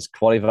the sales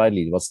qualified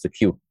lead? What's the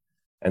queue?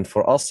 And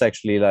for us,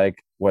 actually,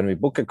 like when we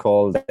book a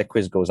call, that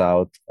quiz goes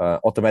out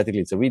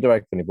automatically. It's a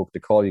redirect. When you book the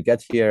call, you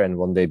get here, and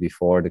one day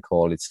before the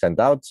call, it's sent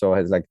out. So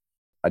it's like,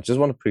 I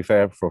just want to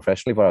prepare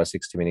professionally for our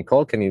 60-minute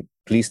call. Can you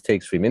please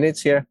take 3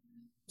 minutes here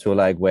to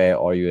like, where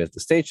are you at the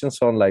stage and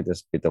so on? Like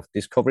there's a bit of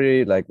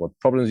discovery, like what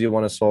problems you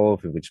want to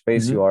solve, in which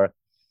space you are,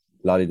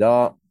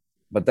 la-di-da.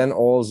 But then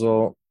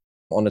also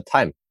on the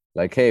time,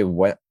 like, hey,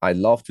 when I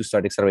love to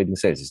start accelerating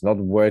sales. It's not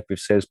work with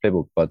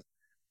SalesPlaybook, but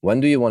when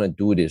do you want to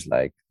do this?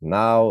 Like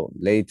now,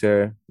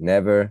 later,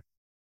 never?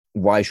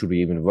 Why should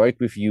we even work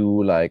with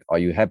you? Like, are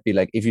you happy?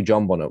 Like if you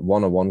jump on a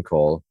one-on-one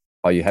call,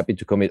 are you happy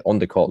to commit on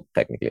the call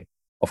technically?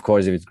 Of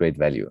course, if it's great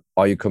value.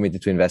 Are you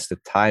committed to invest the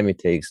time it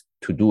takes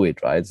to do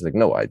it, right? It's like,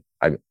 no, I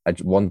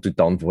want to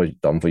done for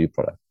you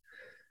product.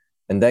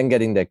 And then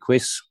getting that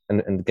quiz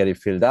and get it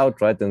filled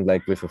out, right? And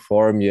like with a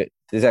form,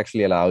 this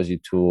actually allows you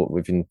to,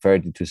 within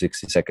 30 to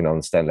 60 seconds,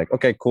 understand like,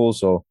 okay, cool.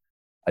 So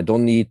I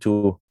don't need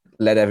to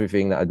let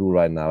everything that I do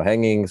right now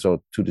hanging.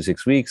 So 2 to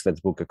 6 weeks, let's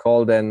book a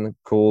call then.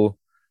 Cool.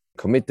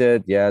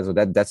 Committed. Yeah. So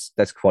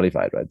that's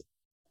qualified, right?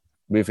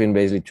 Within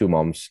basically 2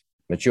 months,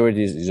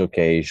 maturity is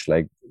okay.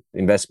 Like,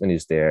 investment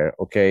is there.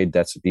 Okay,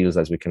 that's the deals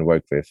that we can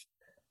work with.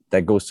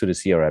 That goes to the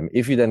CRM.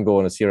 If you then go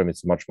on a CRM,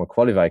 it's a much more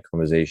qualified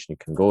conversation. You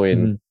can go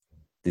in,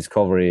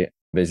 discovery,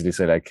 basically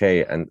say like,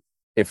 hey, and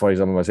if, for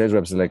example, my sales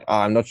reps is like,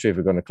 I'm not sure if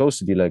we're going to close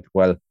the deal. Like,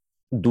 well,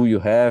 do you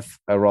have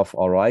a rough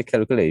ROI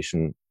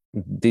calculation?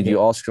 Did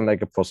you ask them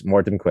like a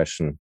post-mortem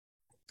question?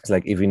 It's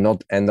like, if we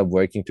not end up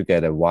working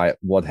together, why?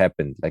 What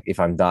happened? Like, if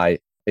I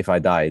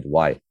died,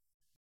 why?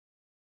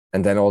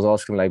 And then I was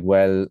asking, like,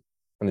 well,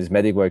 on this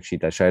medic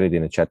worksheet, I shared it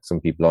in a chat,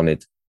 some people on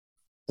it.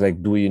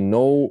 Like, do you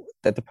know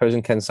that the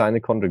person can sign a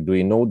contract? Do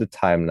you know the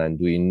timeline?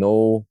 Do you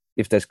know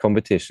if there's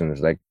competitions?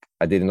 Like,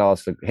 I didn't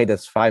ask, like, hey,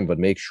 that's fine, but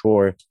make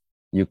sure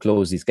you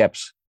close these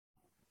gaps.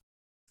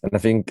 And I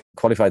think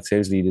Qualified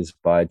Sales Leaders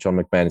by John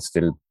McMahon is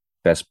still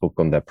best book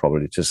on that,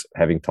 probably, just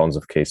having tons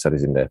of case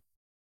studies in there.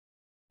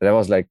 That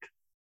was like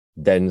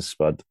dense,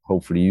 but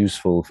hopefully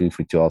useful. Feel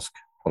free to ask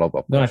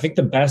follow-up. No, I think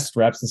the best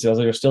reps and sales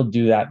leaders still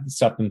do that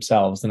stuff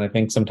themselves. And I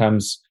think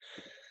sometimes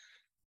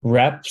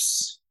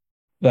reps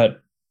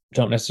that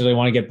don't necessarily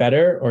want to get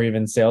better, or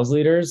even sales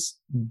leaders,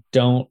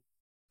 don't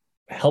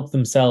help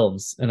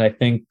themselves. And I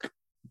think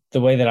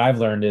the way that I've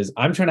learned is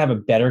I'm trying to have a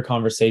better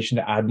conversation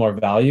to add more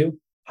value.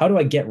 How do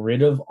I get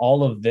rid of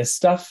all of this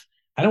stuff?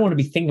 I don't want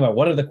to be thinking about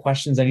what are the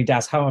questions I need to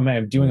ask? How am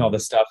I doing all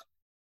this stuff?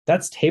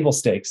 That's table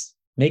stakes.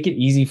 Make it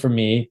easy for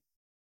me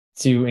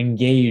to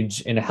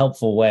engage in a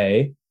helpful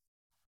way.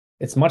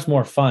 It's much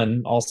more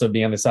fun also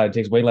being on the side. It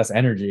takes way less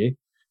energy.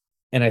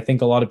 And I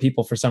think a lot of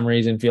people, for some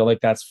reason, feel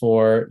like that's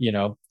for,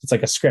 it's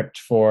like a script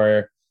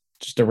for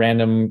just a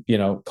random,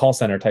 call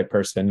center type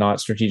person, not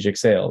strategic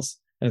sales.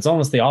 And it's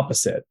almost the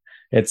opposite.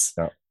 It's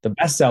the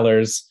best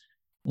sellers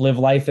live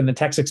life in the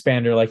text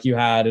expander like you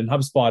had in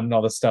HubSpot and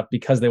all this stuff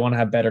because they want to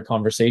have better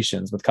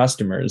conversations with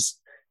customers,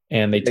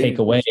 and they take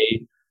away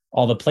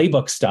all the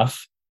playbook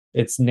stuff.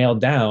 It's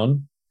nailed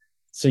down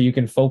so you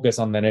can focus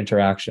on that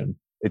interaction.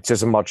 It's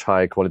just a much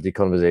higher quality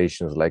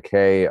conversations. Like,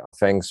 hey,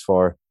 thanks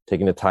for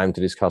taking the time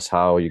to discuss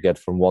how you get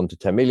from 1 to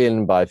 10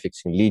 million by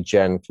fixing lead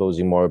gen,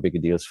 closing more bigger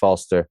deals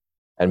faster,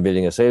 and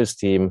building a sales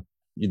team.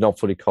 You're not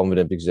fully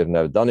confident because you've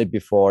never done it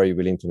before. You're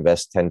willing to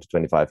invest 10 to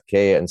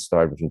 25K and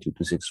start within 2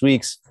 to 6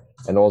 weeks,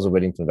 and also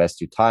willing to invest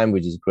your time,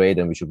 which is great.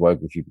 And we should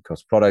work with you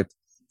because product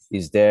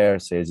is there,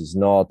 sales is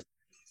not.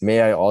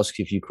 May I ask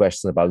you a few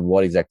questions about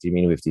what exactly you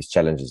mean with these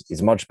challenges?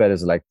 It's much better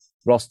to like,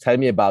 Ross, tell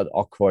me about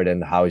awkward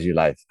and how is your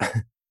life?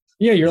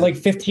 Yeah, you're like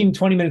 15,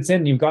 20 minutes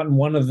in, you've gotten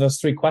one of those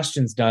 3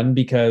 questions done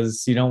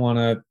because you don't want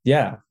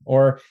to,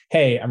 Or,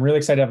 hey, I'm really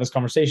excited to have this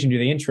conversation, do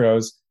the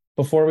intros.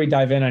 Before we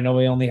dive in, I know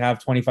we only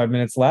have 25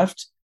 minutes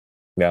left.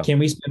 Yeah. Can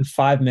we spend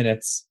 5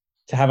 minutes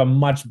to have a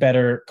much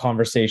better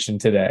conversation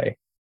today?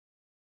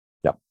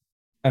 Yep.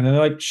 And then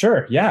they're like,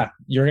 sure, yeah,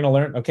 you're going to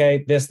learn,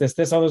 okay, this.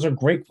 Oh, those are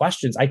great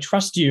questions. I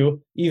trust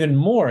you even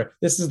more.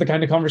 This is the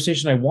kind of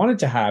conversation I wanted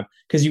to have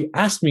because you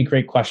asked me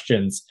great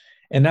questions.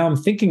 And now I'm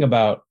thinking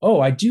about,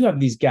 oh, I do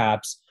have these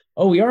gaps.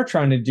 Oh, we are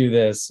trying to do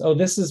this. Oh,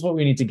 this is what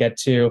we need to get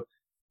to.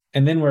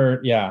 And then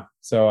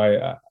So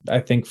I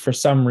think for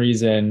some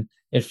reason,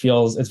 it's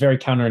very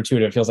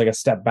counterintuitive. It feels like a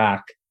step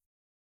back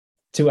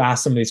to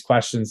ask some of these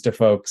questions to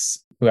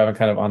folks who haven't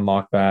kind of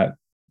unlocked that.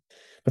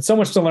 But so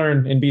much to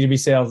learn in B2B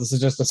sales. This is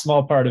just a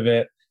small part of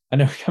it. I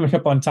know we're coming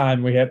up on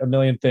time. We hit a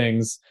million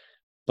things,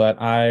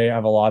 but I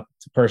have a lot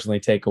to personally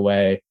take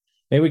away.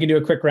 Maybe we can do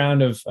a quick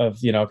round of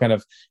kind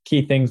of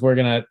key things we're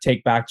going to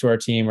take back to our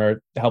team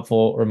or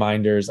helpful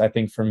reminders. I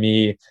think for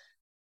me,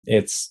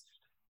 it's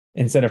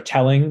instead of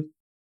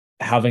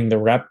having the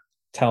rep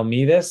tell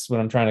me this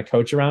when I'm trying to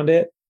coach around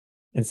it,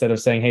 instead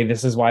of saying, hey,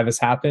 this is why this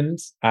happened,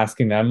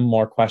 asking them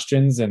more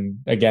questions and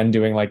again,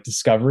 doing like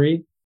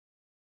discovery.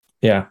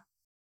 Yeah.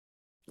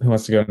 Who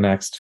wants to go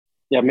next?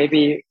 Yeah,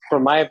 maybe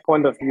from my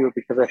point of view,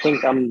 because I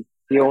think I'm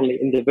the only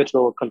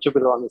individual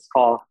contributor on this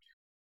call.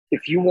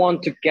 If you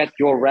want to get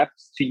your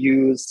reps to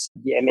use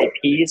the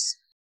MAPs,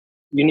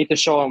 you need to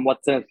show them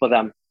what's in it for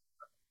them.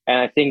 And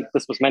I think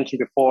this was mentioned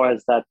before,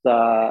 is that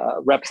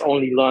reps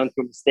only learn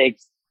through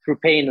mistakes, through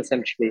pain,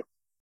 essentially.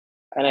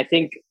 And I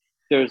think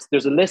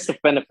there's a list of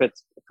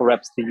benefits for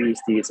reps to use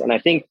these. And I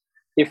think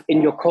if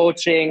in your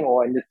coaching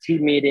or in the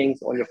team meetings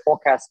or in your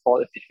forecast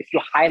call, if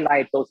you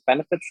highlight those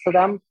benefits to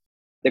them,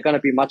 they're going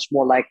to be much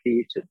more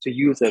likely to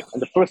use it.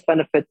 And the first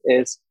benefit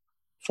is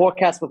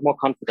forecast with more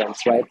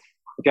confidence, right?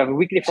 If you have a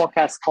weekly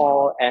forecast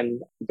call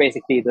and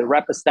basically the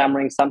rep is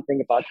stammering something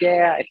about,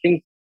 I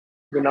think,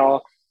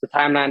 the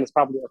timeline is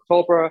probably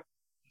October,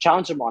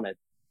 challenge them on it.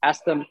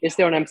 Ask them, is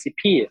there an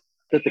MCP?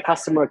 Did the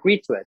customer agree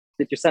to it?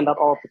 Did you send out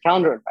all of the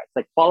calendar invites?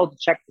 Like, follow the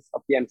checklist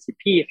of the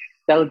MCP.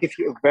 That'll give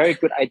you a very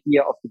good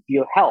idea of the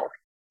deal health.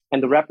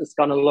 And the rep is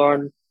going to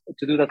learn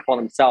to do that for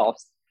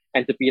themselves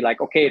and to be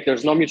like, okay, if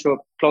there's no mutual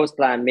close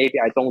plan, maybe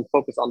I don't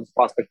focus on this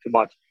prospect too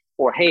much.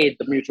 Or, hey,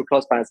 the mutual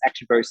close plan is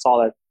actually very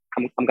solid.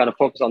 I'm going to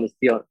focus on this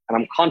deal and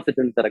I'm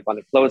confident that I'm going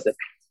to close it.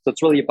 So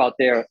it's really about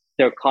their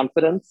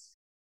confidence.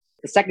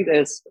 The second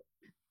is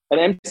an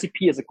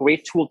MCP is a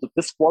great tool to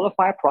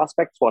disqualify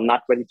prospects who are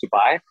not ready to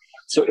buy.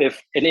 So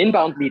if an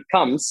inbound lead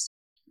comes,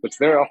 which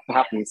very often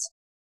happens,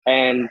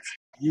 and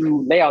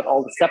you lay out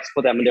all the steps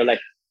for them and they're like,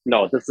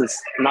 no, this is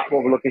not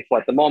what we're looking for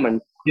at the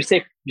moment, you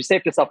save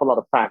yourself a lot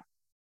of time.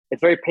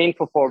 It's very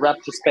painful for a rep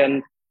to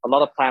spend a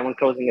lot of time on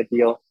closing a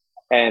deal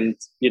and,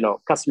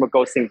 customer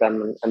ghosting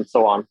them and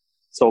so on.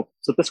 So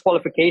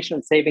disqualification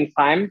and saving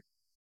time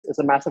is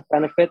a massive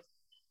benefit.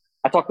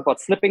 I talked about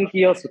slipping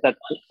deals, so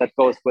that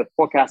goes with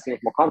forecasting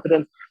with more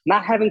confidence,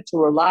 not having to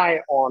rely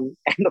on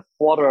end of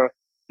quarter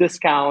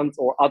discounts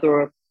or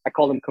other, I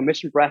call them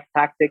commission breath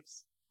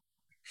tactics.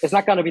 It's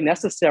not going to be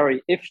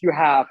necessary if you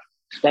have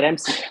that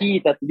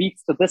MCP that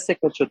leads to this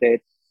signature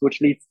date,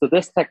 which leads to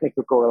this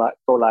technical go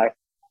live,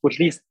 which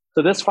leads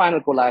to this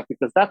final go live,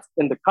 because that's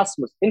in the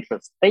customer's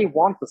interest. They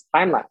want this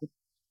timeline.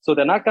 So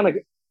they're not going to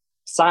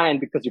sign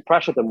because you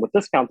pressure them with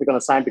discounts. They're going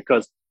to sign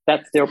because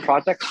that's their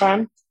project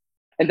plan.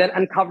 And then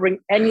uncovering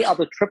any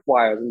other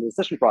tripwires in the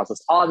decision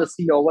process. Oh, the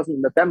CEO wasn't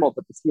in the demo,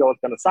 but the CEO is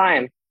going to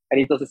sign and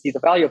he doesn't see the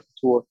value of the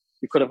tool.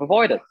 You could have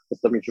avoided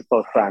with the mutual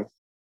close plan.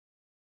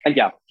 And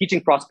yeah,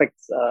 teaching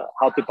prospects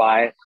how to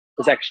buy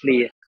is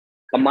actually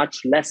a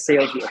much less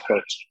salesy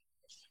approach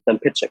than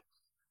pitching.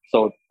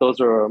 So those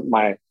are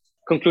my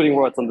concluding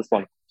words on this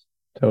one.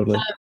 Totally.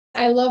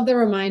 I love the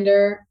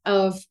reminder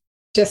of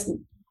just,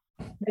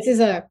 this is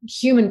a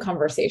human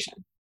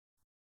conversation.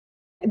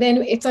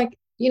 Then it's like,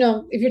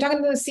 if you're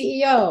talking to the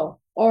CEO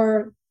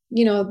or,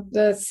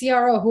 the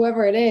CRO,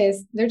 whoever it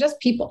is, they're just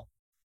people.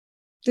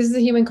 This is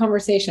a human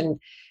conversation.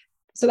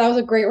 So that was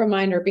a great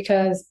reminder,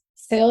 because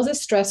sales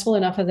is stressful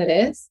enough as it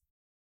is.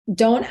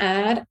 Don't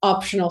add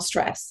optional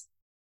stress,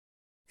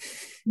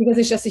 because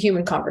it's just a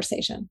human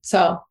conversation.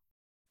 So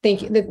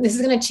thank you. This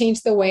is going to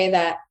change the way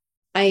that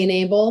I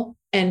enable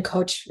and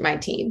coach my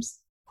teams.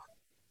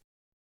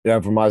 Yeah,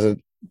 from us,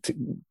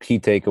 key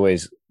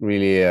takeaways,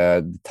 really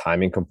the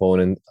timing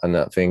component. And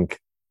I think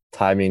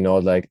timing,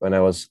 not like when I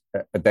was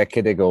a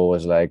decade ago,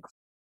 was like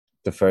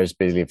the first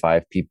basically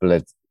 5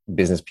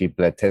 business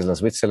people at Tesla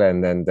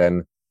Switzerland, and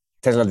then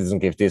Tesla doesn't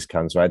give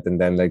discounts, right?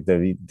 And then like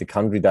the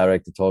country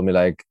director told me,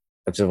 like,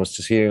 I was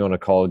just hearing on a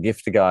call,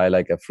 give the guy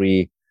like a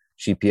free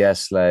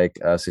GPS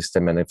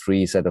system and a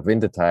free set of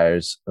winter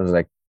tires. I was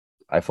like,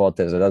 I thought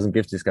Tesla doesn't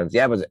give discounts.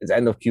 Yeah, but it's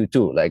end of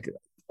Q2. Like,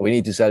 we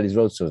need to sell these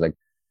roads. So I was like,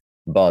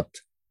 but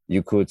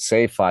you could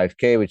save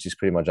 5K, which is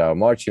pretty much our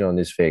margin on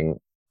this thing,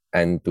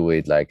 and do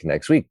it like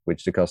next week,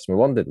 which the customer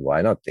wanted.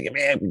 Why not?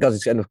 Because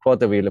it's end of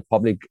quarter, we're a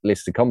public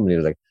listed company.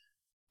 Like,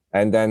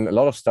 and then a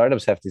lot of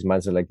startups have this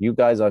mindset, like, you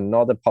guys are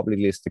not a public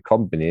listed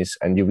companies,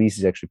 and your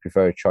VCs actually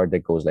prefer a chart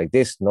that goes like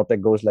this, not that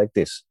goes like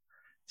this.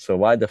 So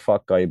why the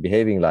fuck are you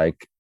behaving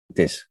like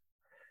this?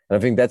 And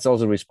I think that's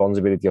also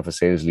responsibility of a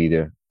sales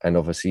leader and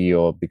of a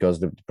CEO, because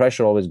the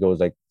pressure always goes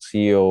like,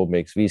 CEO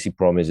makes VC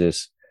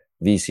promises,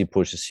 VC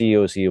pushes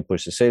CEO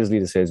pushes sales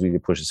leader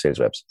pushes sales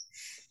reps.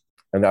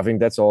 And I think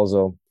that's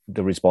also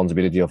the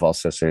responsibility of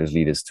us as sales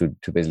leaders to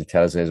basically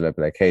tell a sales rep,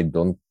 like, hey,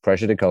 don't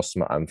pressure the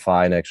customer. I'm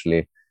fine,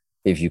 actually,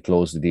 if you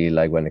close the deal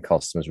like when the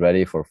customer's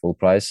ready for full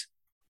price.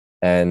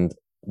 And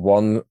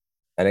one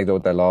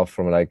anecdote I love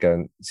from like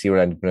a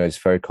serial entrepreneur, his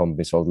third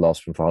company sold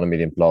last from 400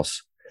 million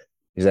plus.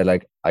 He said,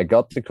 like, I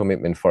got the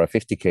commitment for a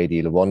 50K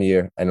deal, 1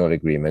 year annual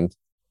agreement,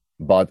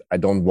 but I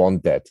don't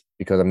want that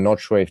because I'm not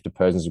sure if the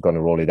person's going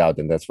to roll it out.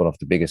 And that's one of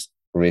the biggest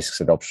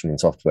risks adoption in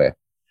software.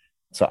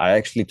 So I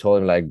actually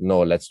told him, like,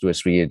 no, let's do a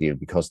 3-year deal,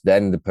 because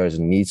then the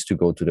person needs to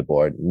go to the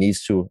board,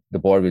 the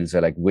board will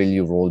say, like, will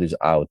you roll this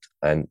out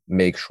and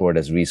make sure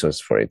there's resource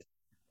for it?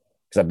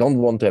 Because I don't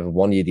want to have a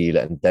 1-year deal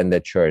and then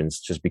that churns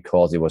just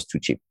because it was too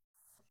cheap.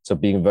 So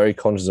being very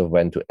conscious of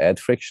when to add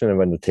friction and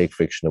when to take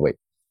friction away.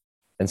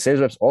 And sales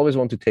reps always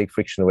want to take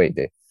friction away.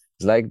 It's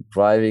like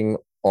driving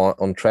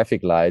on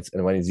traffic lights,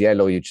 and when it's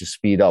yellow, you just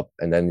speed up,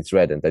 and then it's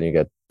red, and then you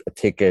get a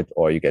ticket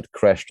or you get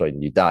crashed or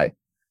you die.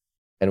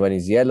 And when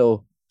it's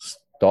yellow,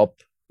 stop,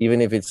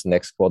 even if it's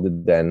next quarter,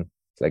 then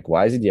it's like,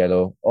 why is it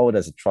yellow? Oh,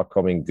 there's a truck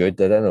coming, good,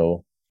 that I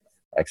know.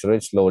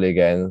 Accelerate slowly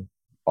again,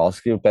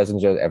 ask your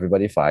passengers,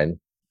 everybody fine,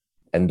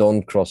 and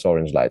don't cross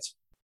orange lights.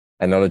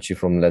 Analogy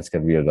from Let's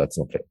Get Real, Let's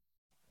Not Play.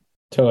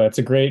 Totally. It's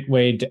a great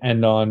way to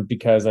end on,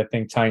 because I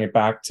think tying it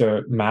back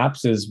to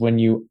maps is when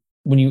you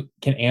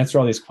can answer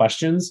all these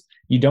questions,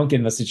 you don't get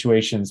in the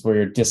situations where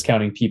you're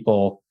discounting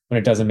people when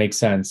it doesn't make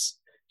sense.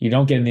 You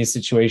don't get in these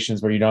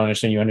situations where you don't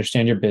understand. You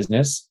understand your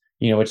business,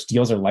 you know which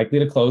deals are likely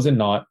to close and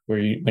not,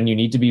 when you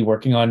need to be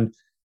working on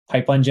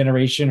pipeline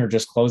generation or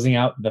just closing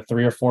out the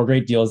 3 or 4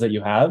 great deals that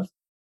you have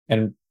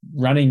and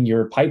running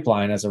your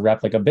pipeline as a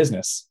rep like a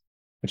business,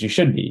 which you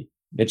should be.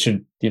 It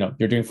should,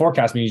 you're doing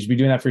forecasting, you should be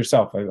doing that for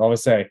yourself. I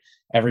always say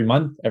every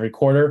month, every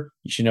quarter,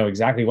 you should know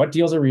exactly what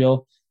deals are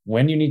real,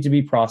 when you need to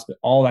be prospect,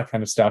 all that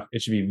kind of stuff.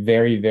 It should be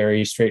very,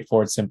 very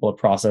straightforward, simple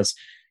process,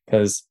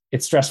 because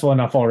it's stressful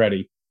enough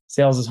already.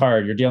 Sales is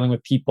hard. You're dealing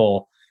with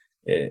people.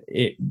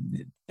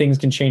 Things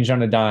can change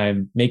on a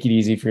dime. Make it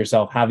easy for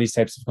yourself. Have these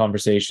types of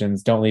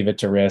conversations. Don't leave it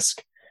to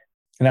risk.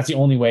 And that's the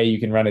only way you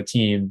can run a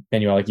team,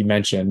 Manuel, like you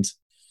mentioned,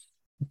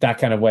 that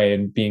kind of way,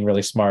 and being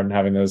really smart and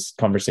having those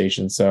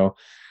conversations. So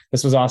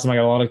this was awesome. I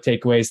got a lot of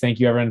takeaways. Thank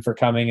you, everyone, for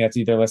coming. That's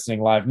either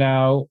listening live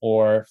now,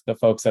 or the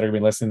folks that are going to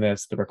be listening to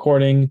this, the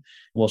recording.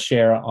 We'll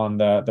share on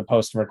the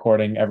post and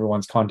recording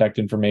everyone's contact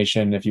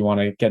information. If you want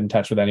to get in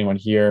touch with anyone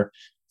here,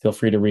 feel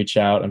free to reach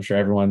out. I'm sure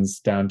everyone's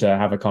down to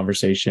have a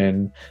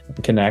conversation,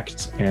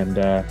 connect, and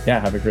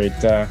have a great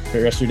rest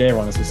of your day,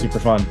 everyone. This was super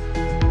fun.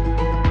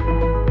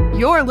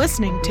 You're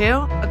listening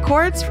to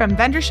Accords from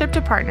Vendorship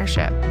to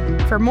Partnership.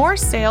 For more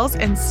sales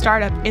and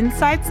startup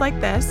insights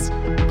like this,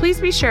 please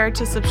be sure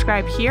to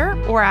subscribe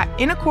here or at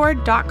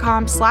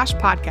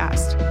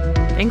inaccord.com/podcast.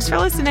 Thanks for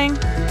listening.